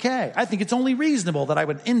it's okay. I think it's only reasonable that I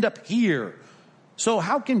would end up here. So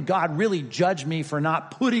how can God really judge me for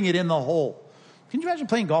not putting it in the hole? Can you imagine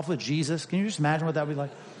playing golf with Jesus? Can you just imagine what that would be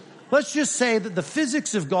like? Let's just say that the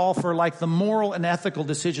physics of golf are like the moral and ethical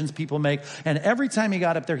decisions people make. And every time he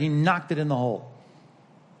got up there, he knocked it in the hole.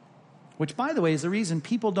 Which, by the way, is the reason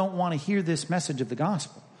people don't want to hear this message of the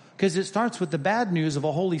gospel. Because it starts with the bad news of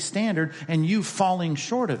a holy standard and you falling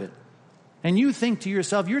short of it. And you think to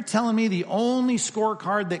yourself, you're telling me the only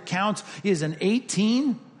scorecard that counts is an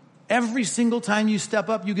 18? Every single time you step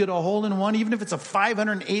up, you get a hole in one, even if it's a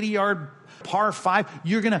 580-yard par 5.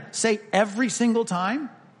 You're going to say every single time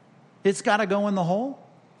it's got to go in the hole?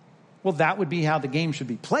 Well, that would be how the game should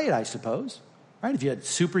be played, I suppose. Right? If you had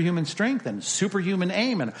superhuman strength and superhuman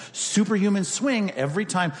aim and superhuman swing, every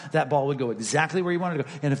time that ball would go exactly where you wanted to go.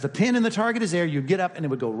 And if the pin and the target is there, you'd get up and it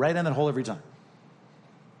would go right in that hole every time.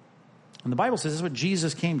 And the Bible says this is what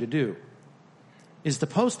Jesus came to do, is to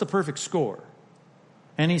post the perfect score.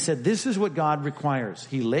 And he said, this is what God requires.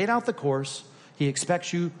 He laid out the course. He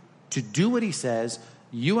expects you to do what he says.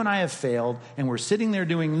 You and I have failed, and we're sitting there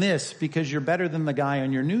doing this because you're better than the guy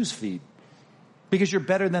on your news feed. Because you're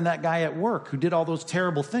better than that guy at work who did all those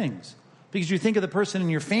terrible things. Because you think of the person in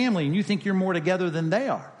your family and you think you're more together than they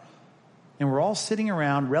are. And we're all sitting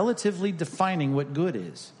around relatively defining what good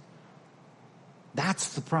is.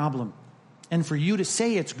 That's the problem. And for you to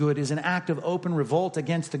say it's good is an act of open revolt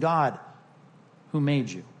against the God who made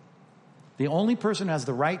you. The only person who has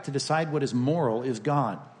the right to decide what is moral is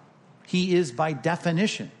God. He is, by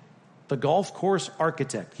definition, the golf course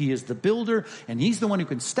architect. He is the builder, and he's the one who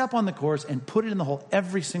can step on the course and put it in the hole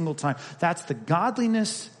every single time. That's the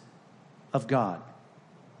godliness of God.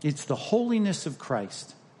 It's the holiness of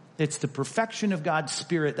Christ. It's the perfection of God's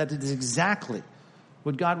Spirit. That is exactly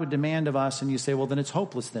what God would demand of us. And you say, well, then it's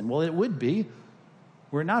hopeless then. Well, it would be,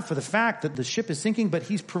 were it not for the fact that the ship is sinking, but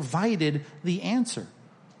he's provided the answer.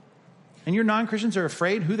 And your non-Christians are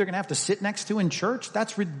afraid who they're going to have to sit next to in church?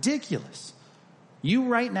 That's ridiculous. You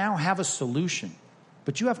right now have a solution,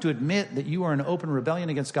 but you have to admit that you are in open rebellion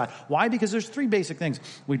against God. Why? Because there's three basic things.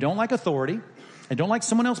 We don't like authority. I don't like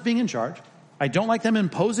someone else being in charge. I don't like them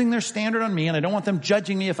imposing their standard on me, and I don't want them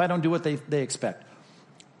judging me if I don't do what they expect.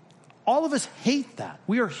 All of us hate that.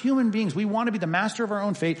 We are human beings. We want to be the master of our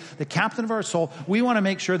own fate, the captain of our soul. We want to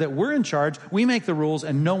make sure that we're in charge, we make the rules,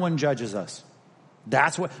 and no one judges us.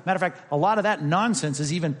 That's what, matter of fact, a lot of that nonsense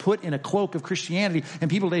is even put in a cloak of Christianity,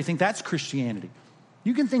 and people, they think that's Christianity.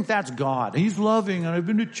 You can think that's God. He's loving, and I've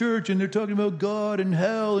been to church, and they're talking about God and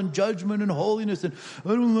hell and judgment and holiness, and I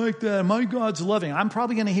don't like that. My God's loving. I'm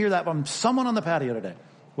probably going to hear that from someone on the patio today.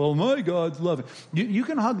 Well, my God's loving. You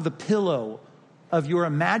can hug the pillow of your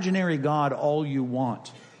imaginary God all you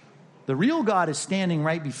want. The real God is standing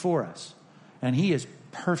right before us, and he is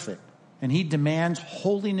perfect, and he demands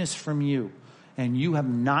holiness from you, and you have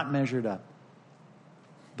not measured up.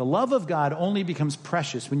 The love of God only becomes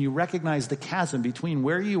precious when you recognize the chasm between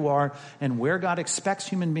where you are and where God expects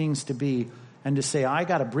human beings to be, and to say, I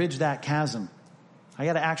got to bridge that chasm. I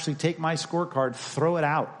got to actually take my scorecard, throw it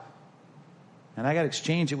out, and I got to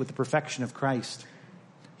exchange it with the perfection of Christ.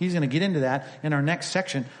 He's going to get into that in our next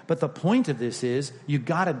section. But the point of this is you've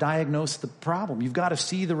got to diagnose the problem. You've got to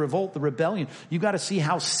see the revolt, the rebellion. You've got to see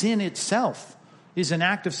how sin itself is an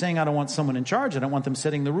act of saying, I don't want someone in charge. I don't want them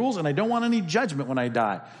setting the rules, and I don't want any judgment when I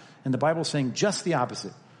die. And the Bible is saying just the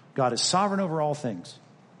opposite. God is sovereign over all things.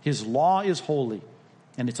 His law is holy.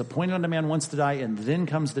 And it's appointed unto man once to die, and then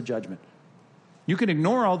comes the judgment. You can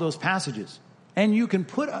ignore all those passages. And you can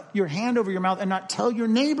put your hand over your mouth and not tell your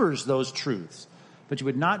neighbors those truths. But you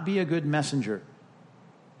would not be a good messenger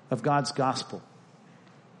of God's gospel.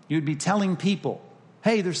 You'd be telling people,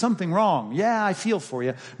 hey, there's something wrong. Yeah, I feel for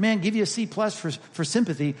you. Man, give you a C+ for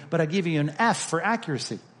sympathy, but I give you an F for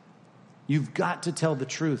accuracy. You've got to tell the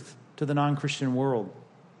truth to the non-Christian world.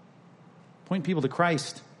 Point people to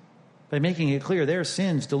Christ by making it clear their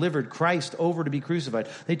sins delivered Christ over to be crucified.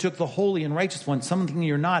 They took the holy and righteous one, something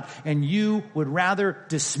you're not, and you would rather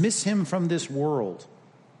dismiss him from this world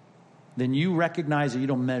than you recognize that you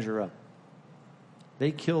don't measure up.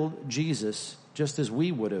 They killed Jesus just as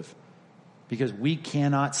we would have, because we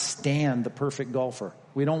cannot stand the perfect golfer.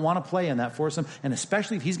 We don't want to play in that foursome, and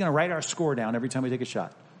especially if he's going to write our score down every time we take a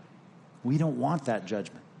shot. We don't want that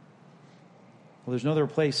judgment. Well, there's no other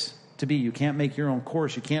place to be. You can't make your own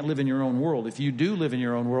course. You can't live in your own world. If you do live in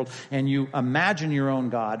your own world and you imagine your own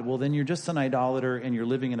God, well, then you're just an idolater and you're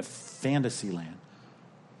living in a fantasy land.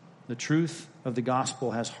 The truth of the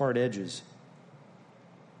gospel has hard edges.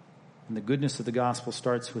 And the goodness of the gospel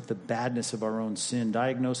starts with the badness of our own sin.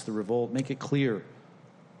 Diagnose the revolt. Make it clear.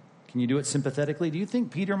 Can you do it sympathetically? Do you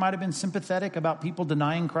think Peter might have been sympathetic about people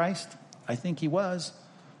denying Christ? I think he was.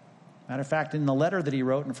 Matter of fact, in the letter that he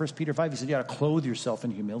wrote in 1 Peter 5, he said, you got to clothe yourself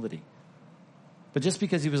in humility. But just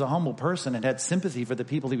because he was a humble person and had sympathy for the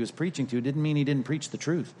people he was preaching to didn't mean he didn't preach the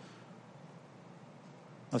truth.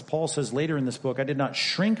 As Paul says later in this book, I did not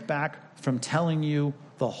shrink back from telling you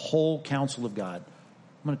the whole counsel of God.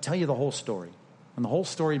 I'm going to tell you the whole story. And the whole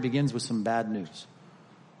story begins with some bad news.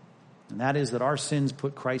 And that is that our sins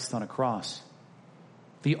put Christ on a cross.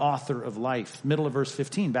 The author of life. Middle of verse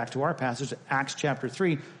 15, back to our passage, Acts chapter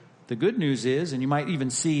 3. The good news is, and you might even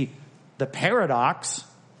see the paradox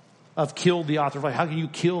of killed the author of life. How can you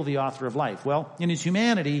kill the author of life? Well, in his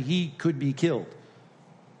humanity, he could be killed.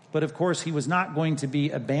 But of course, he was not going to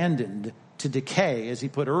be abandoned to decay, as he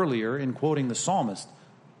put earlier in quoting the psalmist,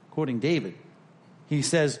 quoting David. He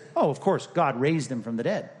says, oh, of course, God raised him from the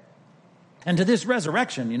dead. And to this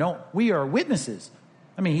resurrection, we are witnesses.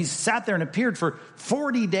 I mean, he sat there and appeared for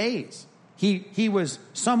 40 days. He was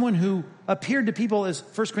someone who appeared to people, as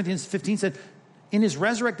 1 Corinthians 15 said, in his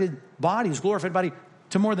resurrected body, his glorified body,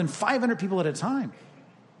 to more than 500 people at a time.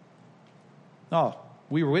 Oh,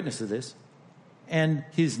 we were witnesses to this. And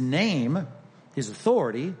his name, his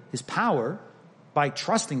authority, his power, by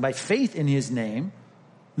trusting, by faith in his name,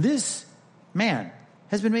 this man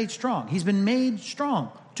has been made strong. He's been made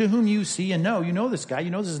strong, to whom you see and know. You know this guy. You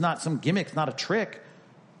know this is not some gimmick, it's not a trick.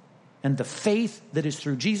 And the faith that is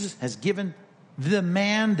through Jesus has given the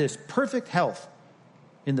man this perfect health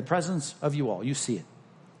in the presence of you all. You see it.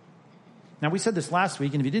 Now, we said this last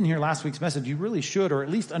week, and if you didn't hear last week's message, you really should, or at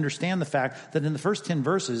least understand the fact that in the first 10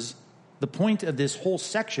 verses, the point of this whole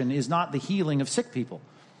section is not the healing of sick people.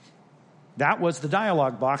 That was the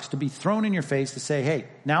dialogue box to be thrown in your face to say, hey,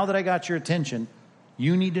 now that I got your attention,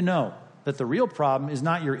 you need to know that the real problem is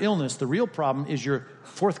not your illness. The real problem is your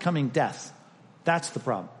forthcoming death. That's the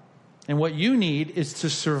problem. And what you need is to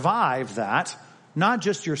survive that, not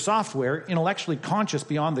just your software, intellectually conscious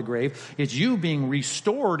beyond the grave. It's you being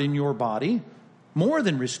restored in your body, more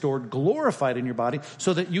than restored, glorified in your body,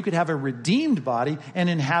 so that you could have a redeemed body and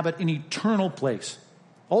inhabit an eternal place,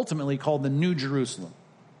 ultimately called the New Jerusalem.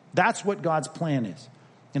 That's what God's plan is.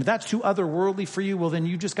 And if that's too otherworldly for you, well, then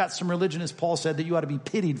you just got some religion, as Paul said, that you ought to be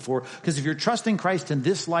pitied for. Because if you're trusting Christ in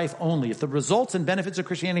this life only, if the results and benefits of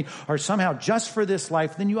Christianity are somehow just for this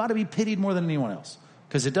life, then you ought to be pitied more than anyone else.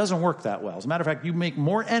 Because it doesn't work that well. As a matter of fact, you make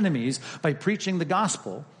more enemies by preaching the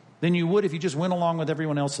gospel than you would if you just went along with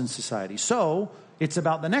everyone else in society. So it's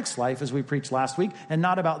about the next life, as we preached last week, and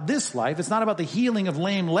not about this life. It's not about the healing of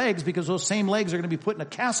lame legs, because those same legs are going to be put in a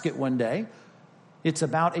casket one day. It's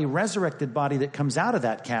about a resurrected body that comes out of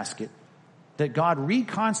that casket, that God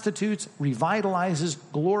reconstitutes, revitalizes,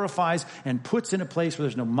 glorifies, and puts in a place where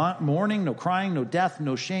there's no mourning, no crying, no death,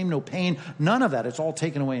 no shame, no pain, none of that. It's all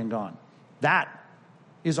taken away and gone. That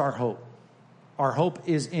is our hope. Our hope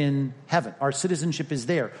is in heaven. Our citizenship is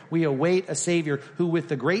there. We await a Savior who, with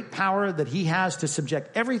the great power that he has to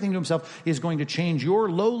subject everything to himself, is going to change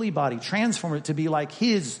your lowly body, transform it to be like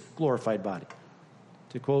his glorified body.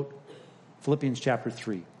 To quote Philippians chapter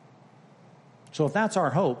 3. So if that's our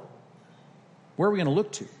hope, where are we going to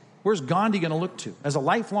look to? Where's Gandhi going to look to? As a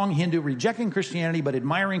lifelong Hindu, rejecting Christianity but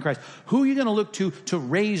admiring Christ, who are you going to look to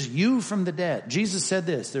raise you from the dead? Jesus said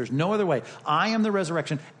this, there's no other way. I am the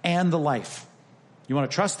resurrection and the life. You want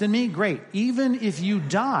to trust in me? Great. Even if you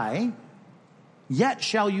die, yet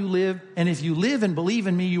shall you live, and if you live and believe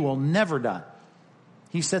in me, you will never die.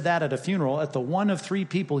 He said that at a funeral at the one of 3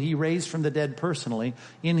 people he raised from the dead personally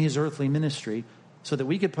in his earthly ministry so that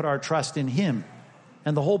we could put our trust in him.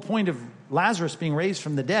 And the whole point of Lazarus being raised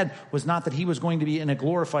from the dead was not that he was going to be in a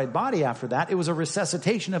glorified body after that. It was a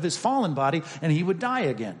resuscitation of his fallen body, and he would die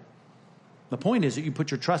again. The point is that you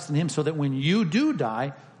put your trust in him so that when you do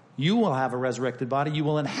die, you will have a resurrected body. You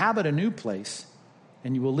will inhabit a new place,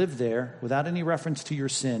 and you will live there without any reference to your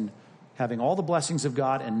sin, having all the blessings of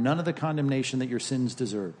God and none of the condemnation that your sins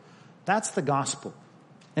deserve. That's the gospel.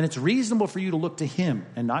 And it's reasonable for you to look to him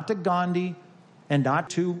and not to Gandhi and not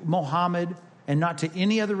to Mohammed and not to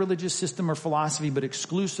any other religious system or philosophy, but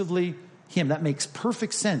exclusively him. That makes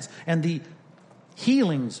perfect sense. And the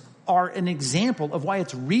healings are an example of why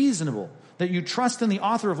it's reasonable that you trust in the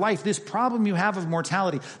author of life, this problem you have of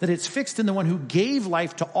mortality, that it's fixed in the one who gave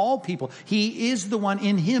life to all people. He is the one,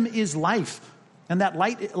 in him is life. And that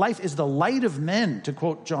life is the light of men, to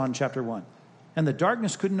quote John chapter 1. And the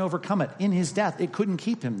darkness couldn't overcome it. In his death, it couldn't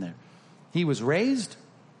keep him there. He was raised,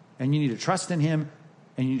 and you need to trust in him,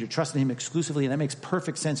 and you need to trust in him exclusively. And that makes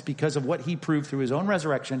perfect sense because of what he proved through his own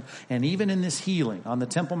resurrection, and even in this healing on the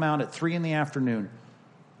Temple Mount at 3 p.m.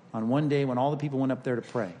 on one day when all the people went up there to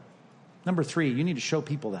pray. Number 3, you need to show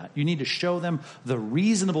people that. You need to show them the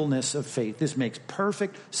reasonableness of faith. This makes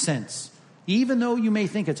perfect sense. Even though you may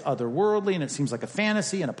think it's otherworldly and it seems like a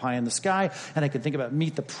fantasy and a pie in the sky, and I could think about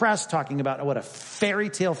Meet the Press talking about what a fairy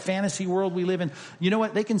tale fantasy world we live in. You know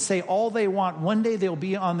what? They can say all they want. One day they'll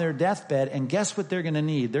be on their deathbed, and guess what they're going to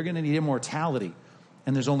need? They're going to need immortality.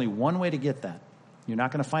 And there's only one way to get that. You're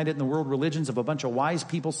not going to find it in the world religions of a bunch of wise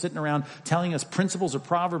people sitting around telling us principles or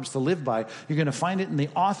proverbs to live by. You're going to find it in the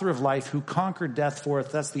author of life who conquered death for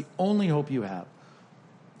us. That's the only hope you have.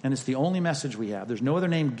 And it's the only message we have. There's no other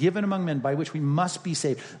name given among men by which we must be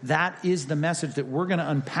saved. That is the message that we're going to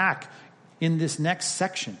unpack in this next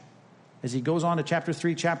section as he goes on to chapter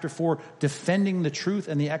 3, chapter 4, defending the truth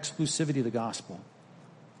and the exclusivity of the gospel.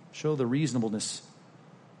 Show the reasonableness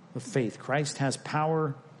of faith. Christ has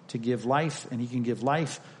power to give life, and he can give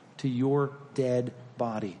life to your dead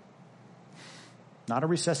body. Not a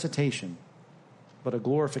resuscitation, but a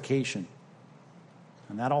glorification.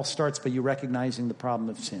 And that all starts by you recognizing the problem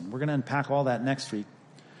of sin. We're going to unpack all that next week.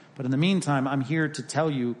 But in the meantime, I'm here to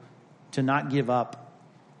tell you to not give up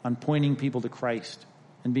on pointing people to Christ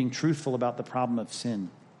and being truthful about the problem of sin.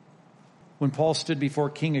 When Paul stood before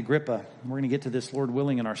King Agrippa, we're going to get to this, Lord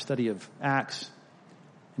willing, in our study of Acts,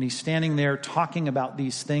 and he's standing there talking about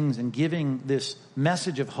these things and giving this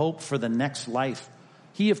message of hope for the next life.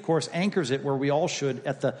 He, of course, anchors it where we all should,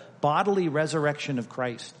 at the bodily resurrection of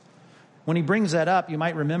Christ. When he brings that up, you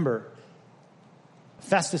might remember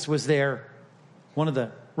Festus was there, one of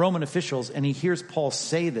the Roman officials, and he hears Paul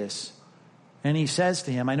say this. And he says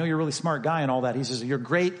to him, I know you're a really smart guy and all that. He says, your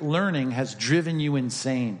great learning has driven you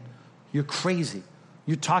insane. You're crazy.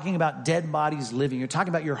 You're talking about dead bodies living. You're talking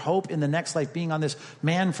about your hope in the next life being on this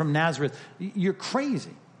man from Nazareth. You're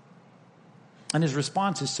crazy. And his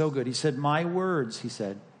response is so good. He said, my words, he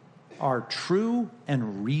said, are true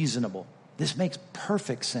and reasonable. This makes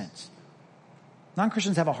perfect sense.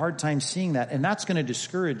 Non-Christians have a hard time seeing that, and that's going to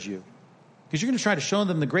discourage you. Because you're going to try to show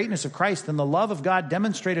them the greatness of Christ and the love of God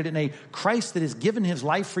demonstrated in a Christ that has given his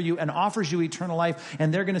life for you and offers you eternal life,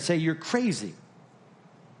 and they're going to say, you're crazy.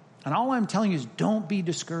 And all I'm telling you is don't be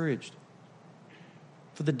discouraged.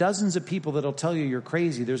 For the dozens of people that will tell you you're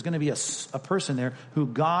crazy, there's going to be a person there who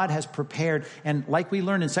God has prepared. And like we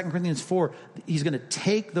learned in 2 Corinthians 4, he's going to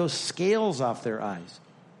take those scales off their eyes.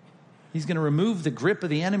 He's going to remove the grip of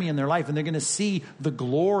the enemy in their life, and they're going to see the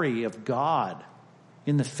glory of God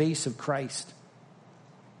in the face of Christ.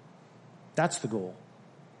 That's the goal.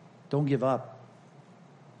 Don't give up.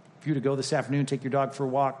 If you were to go this afternoon, take your dog for a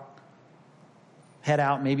walk, head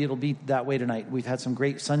out, maybe it'll be that way tonight. We've had some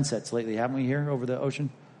great sunsets lately, haven't we, here over the ocean?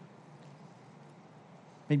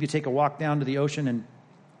 Maybe you take a walk down to the ocean and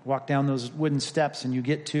walk down those wooden steps, and you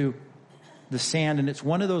get to the sand, and it's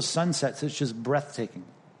one of those sunsets that's just breathtaking.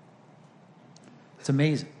 It's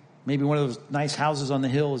amazing. Maybe one of those nice houses on the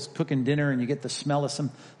hill is cooking dinner, and you get the smell of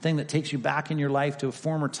something that takes you back in your life to a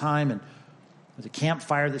former time, and there's a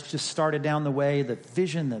campfire that's just started down the way, the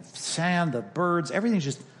vision, the sand, the birds,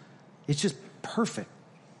 everything's it's just perfect.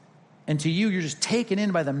 And to you, you're just taken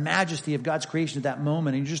in by the majesty of God's creation at that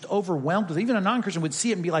moment, and you're just overwhelmed with it. Even a non-Christian would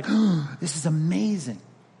see it and be like, oh, this is amazing.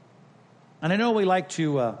 And I know we like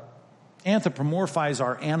to anthropomorphize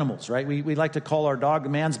our animals, right? We like to call our dog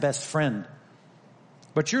man's best friend.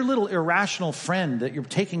 But your little irrational friend that you're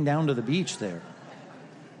taking down to the beach there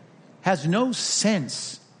has no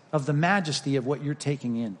sense of the majesty of what you're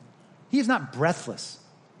taking in. He is not breathless.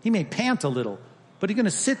 He may pant a little, but he's going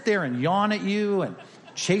to sit there and yawn at you and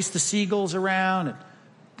chase the seagulls around and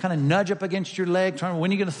kind of nudge up against your leg, trying, when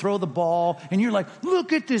are you going to throw the ball? And you're like,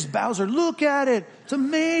 look at this, Bowser, look at it. It's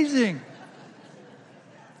amazing.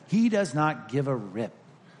 He does not give a rip.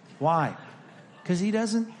 Why? Because he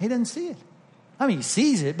doesn't see it. I mean, he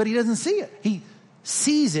sees it, but he doesn't see it. He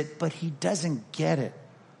sees it, but he doesn't get it.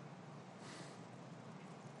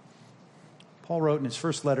 Paul wrote in his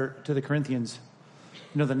first letter to the Corinthians,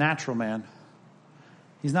 the natural man,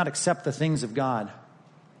 he's not accept the things of God.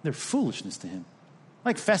 They're foolishness to him.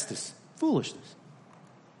 Like Festus, foolishness.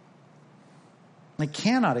 They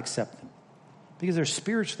cannot accept them because they're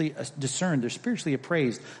spiritually discerned. They're spiritually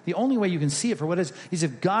appraised. The only way you can see it for what it is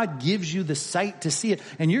if God gives you the sight to see it.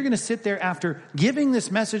 And you're going to sit there after giving this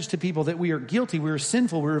message to people that we are guilty, we are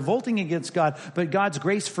sinful, we're revolting against God, but God's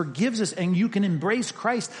grace forgives us, and you can embrace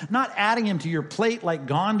Christ, not adding him to your plate like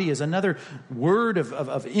Gandhi as another word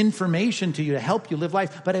of information to you to help you live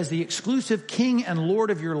life, but as the exclusive King and Lord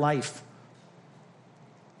of your life.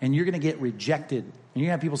 And you're going to get rejected. And you're going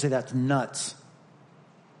to have people say, that's nuts.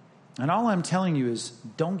 And all I'm telling you is,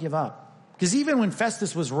 don't give up. Because even when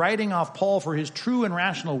Festus was writing off Paul for his true and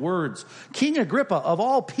rational words, King Agrippa, of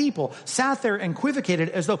all people, sat there and equivocated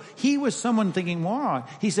as though he was someone thinking, wow.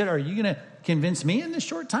 He said, are you going to convince me in this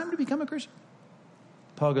short time to become a Christian?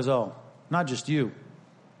 Paul goes, oh, not just you.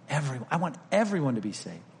 Everyone. I want everyone to be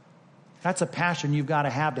saved. That's a passion you've got to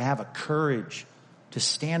have a courage to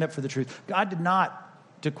stand up for the truth. God did not,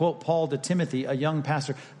 to quote Paul to Timothy, a young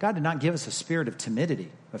pastor, God did not give us a spirit of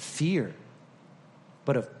timidity, of fear,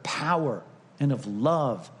 but of power and of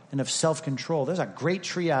love and of self-control. There's a great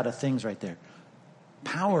triad of things right there.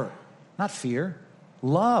 Power, not fear.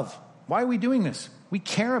 Love. Why are we doing this? We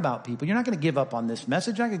care about people. You're not going to give up on this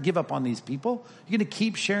message. You're not going to give up on these people. You're going to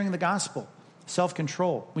keep sharing the gospel.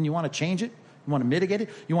 Self-control. When you want to change it, you want to mitigate it,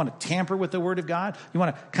 you want to tamper with the word of God, you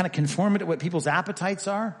want to kind of conform it to what people's appetites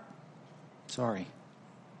are. Sorry.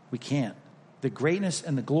 We can't. The greatness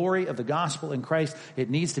and the glory of the gospel in Christ, it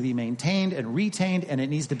needs to be maintained and retained, and it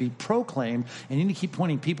needs to be proclaimed, and you need to keep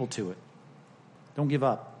pointing people to it. Don't give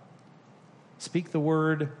up. Speak the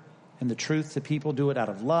word and the truth to people. Do it out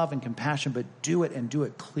of love and compassion, but do it and do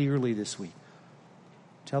it clearly this week.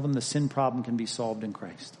 Tell them the sin problem can be solved in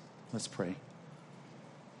Christ. Let's pray.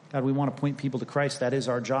 God, we want to point people to Christ. That is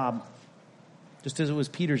our job. Just as it was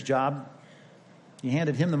Peter's job. You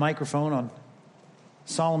handed him the microphone on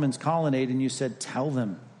Solomon's colonnade, and you said, tell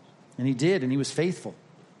them. And he did, and he was faithful.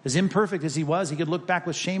 As imperfect as he was, he could look back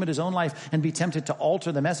with shame at his own life and be tempted to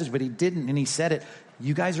alter the message, but he didn't, and he said it.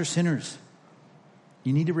 You guys are sinners.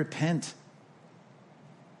 You need to repent.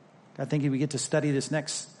 God, thank you we get to study this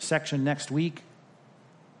next section next week.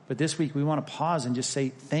 But this week we want to pause and just say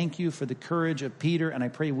thank you for the courage of Peter, and I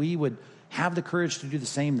pray we would have the courage to do the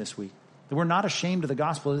same this week. That we're not ashamed of the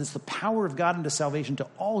gospel. It's the power of God into salvation to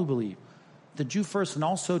all who believe. The Jew first and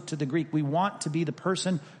also to the Greek. We want to be the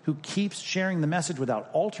person who keeps sharing the message without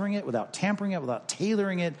altering it, without tampering it, without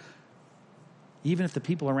tailoring it. Even if the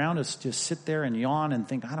people around us just sit there and yawn and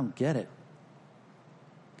think, I don't get it.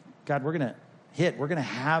 God, we're going to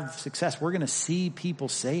have success. We're going to see people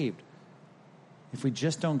saved if we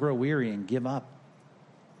just don't grow weary and give up.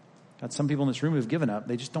 God, some people in this room have given up.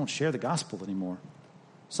 They just don't share the gospel anymore.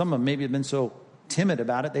 Some of them maybe have been so timid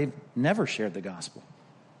about it, they've never shared the gospel.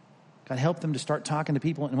 God, help them to start talking to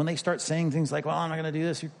people. And when they start saying things like, well, I'm not going to do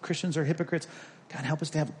this, you Christians are hypocrites. God, help us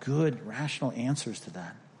to have good, rational answers to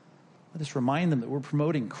that. Let us remind them that we're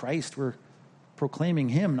promoting Christ. We're proclaiming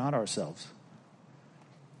him, not ourselves.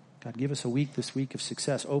 God, give us a week this week of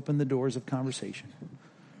success. Open the doors of conversation.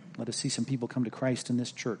 Let us see some people come to Christ in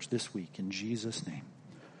this church this week. In Jesus' name,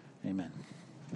 amen.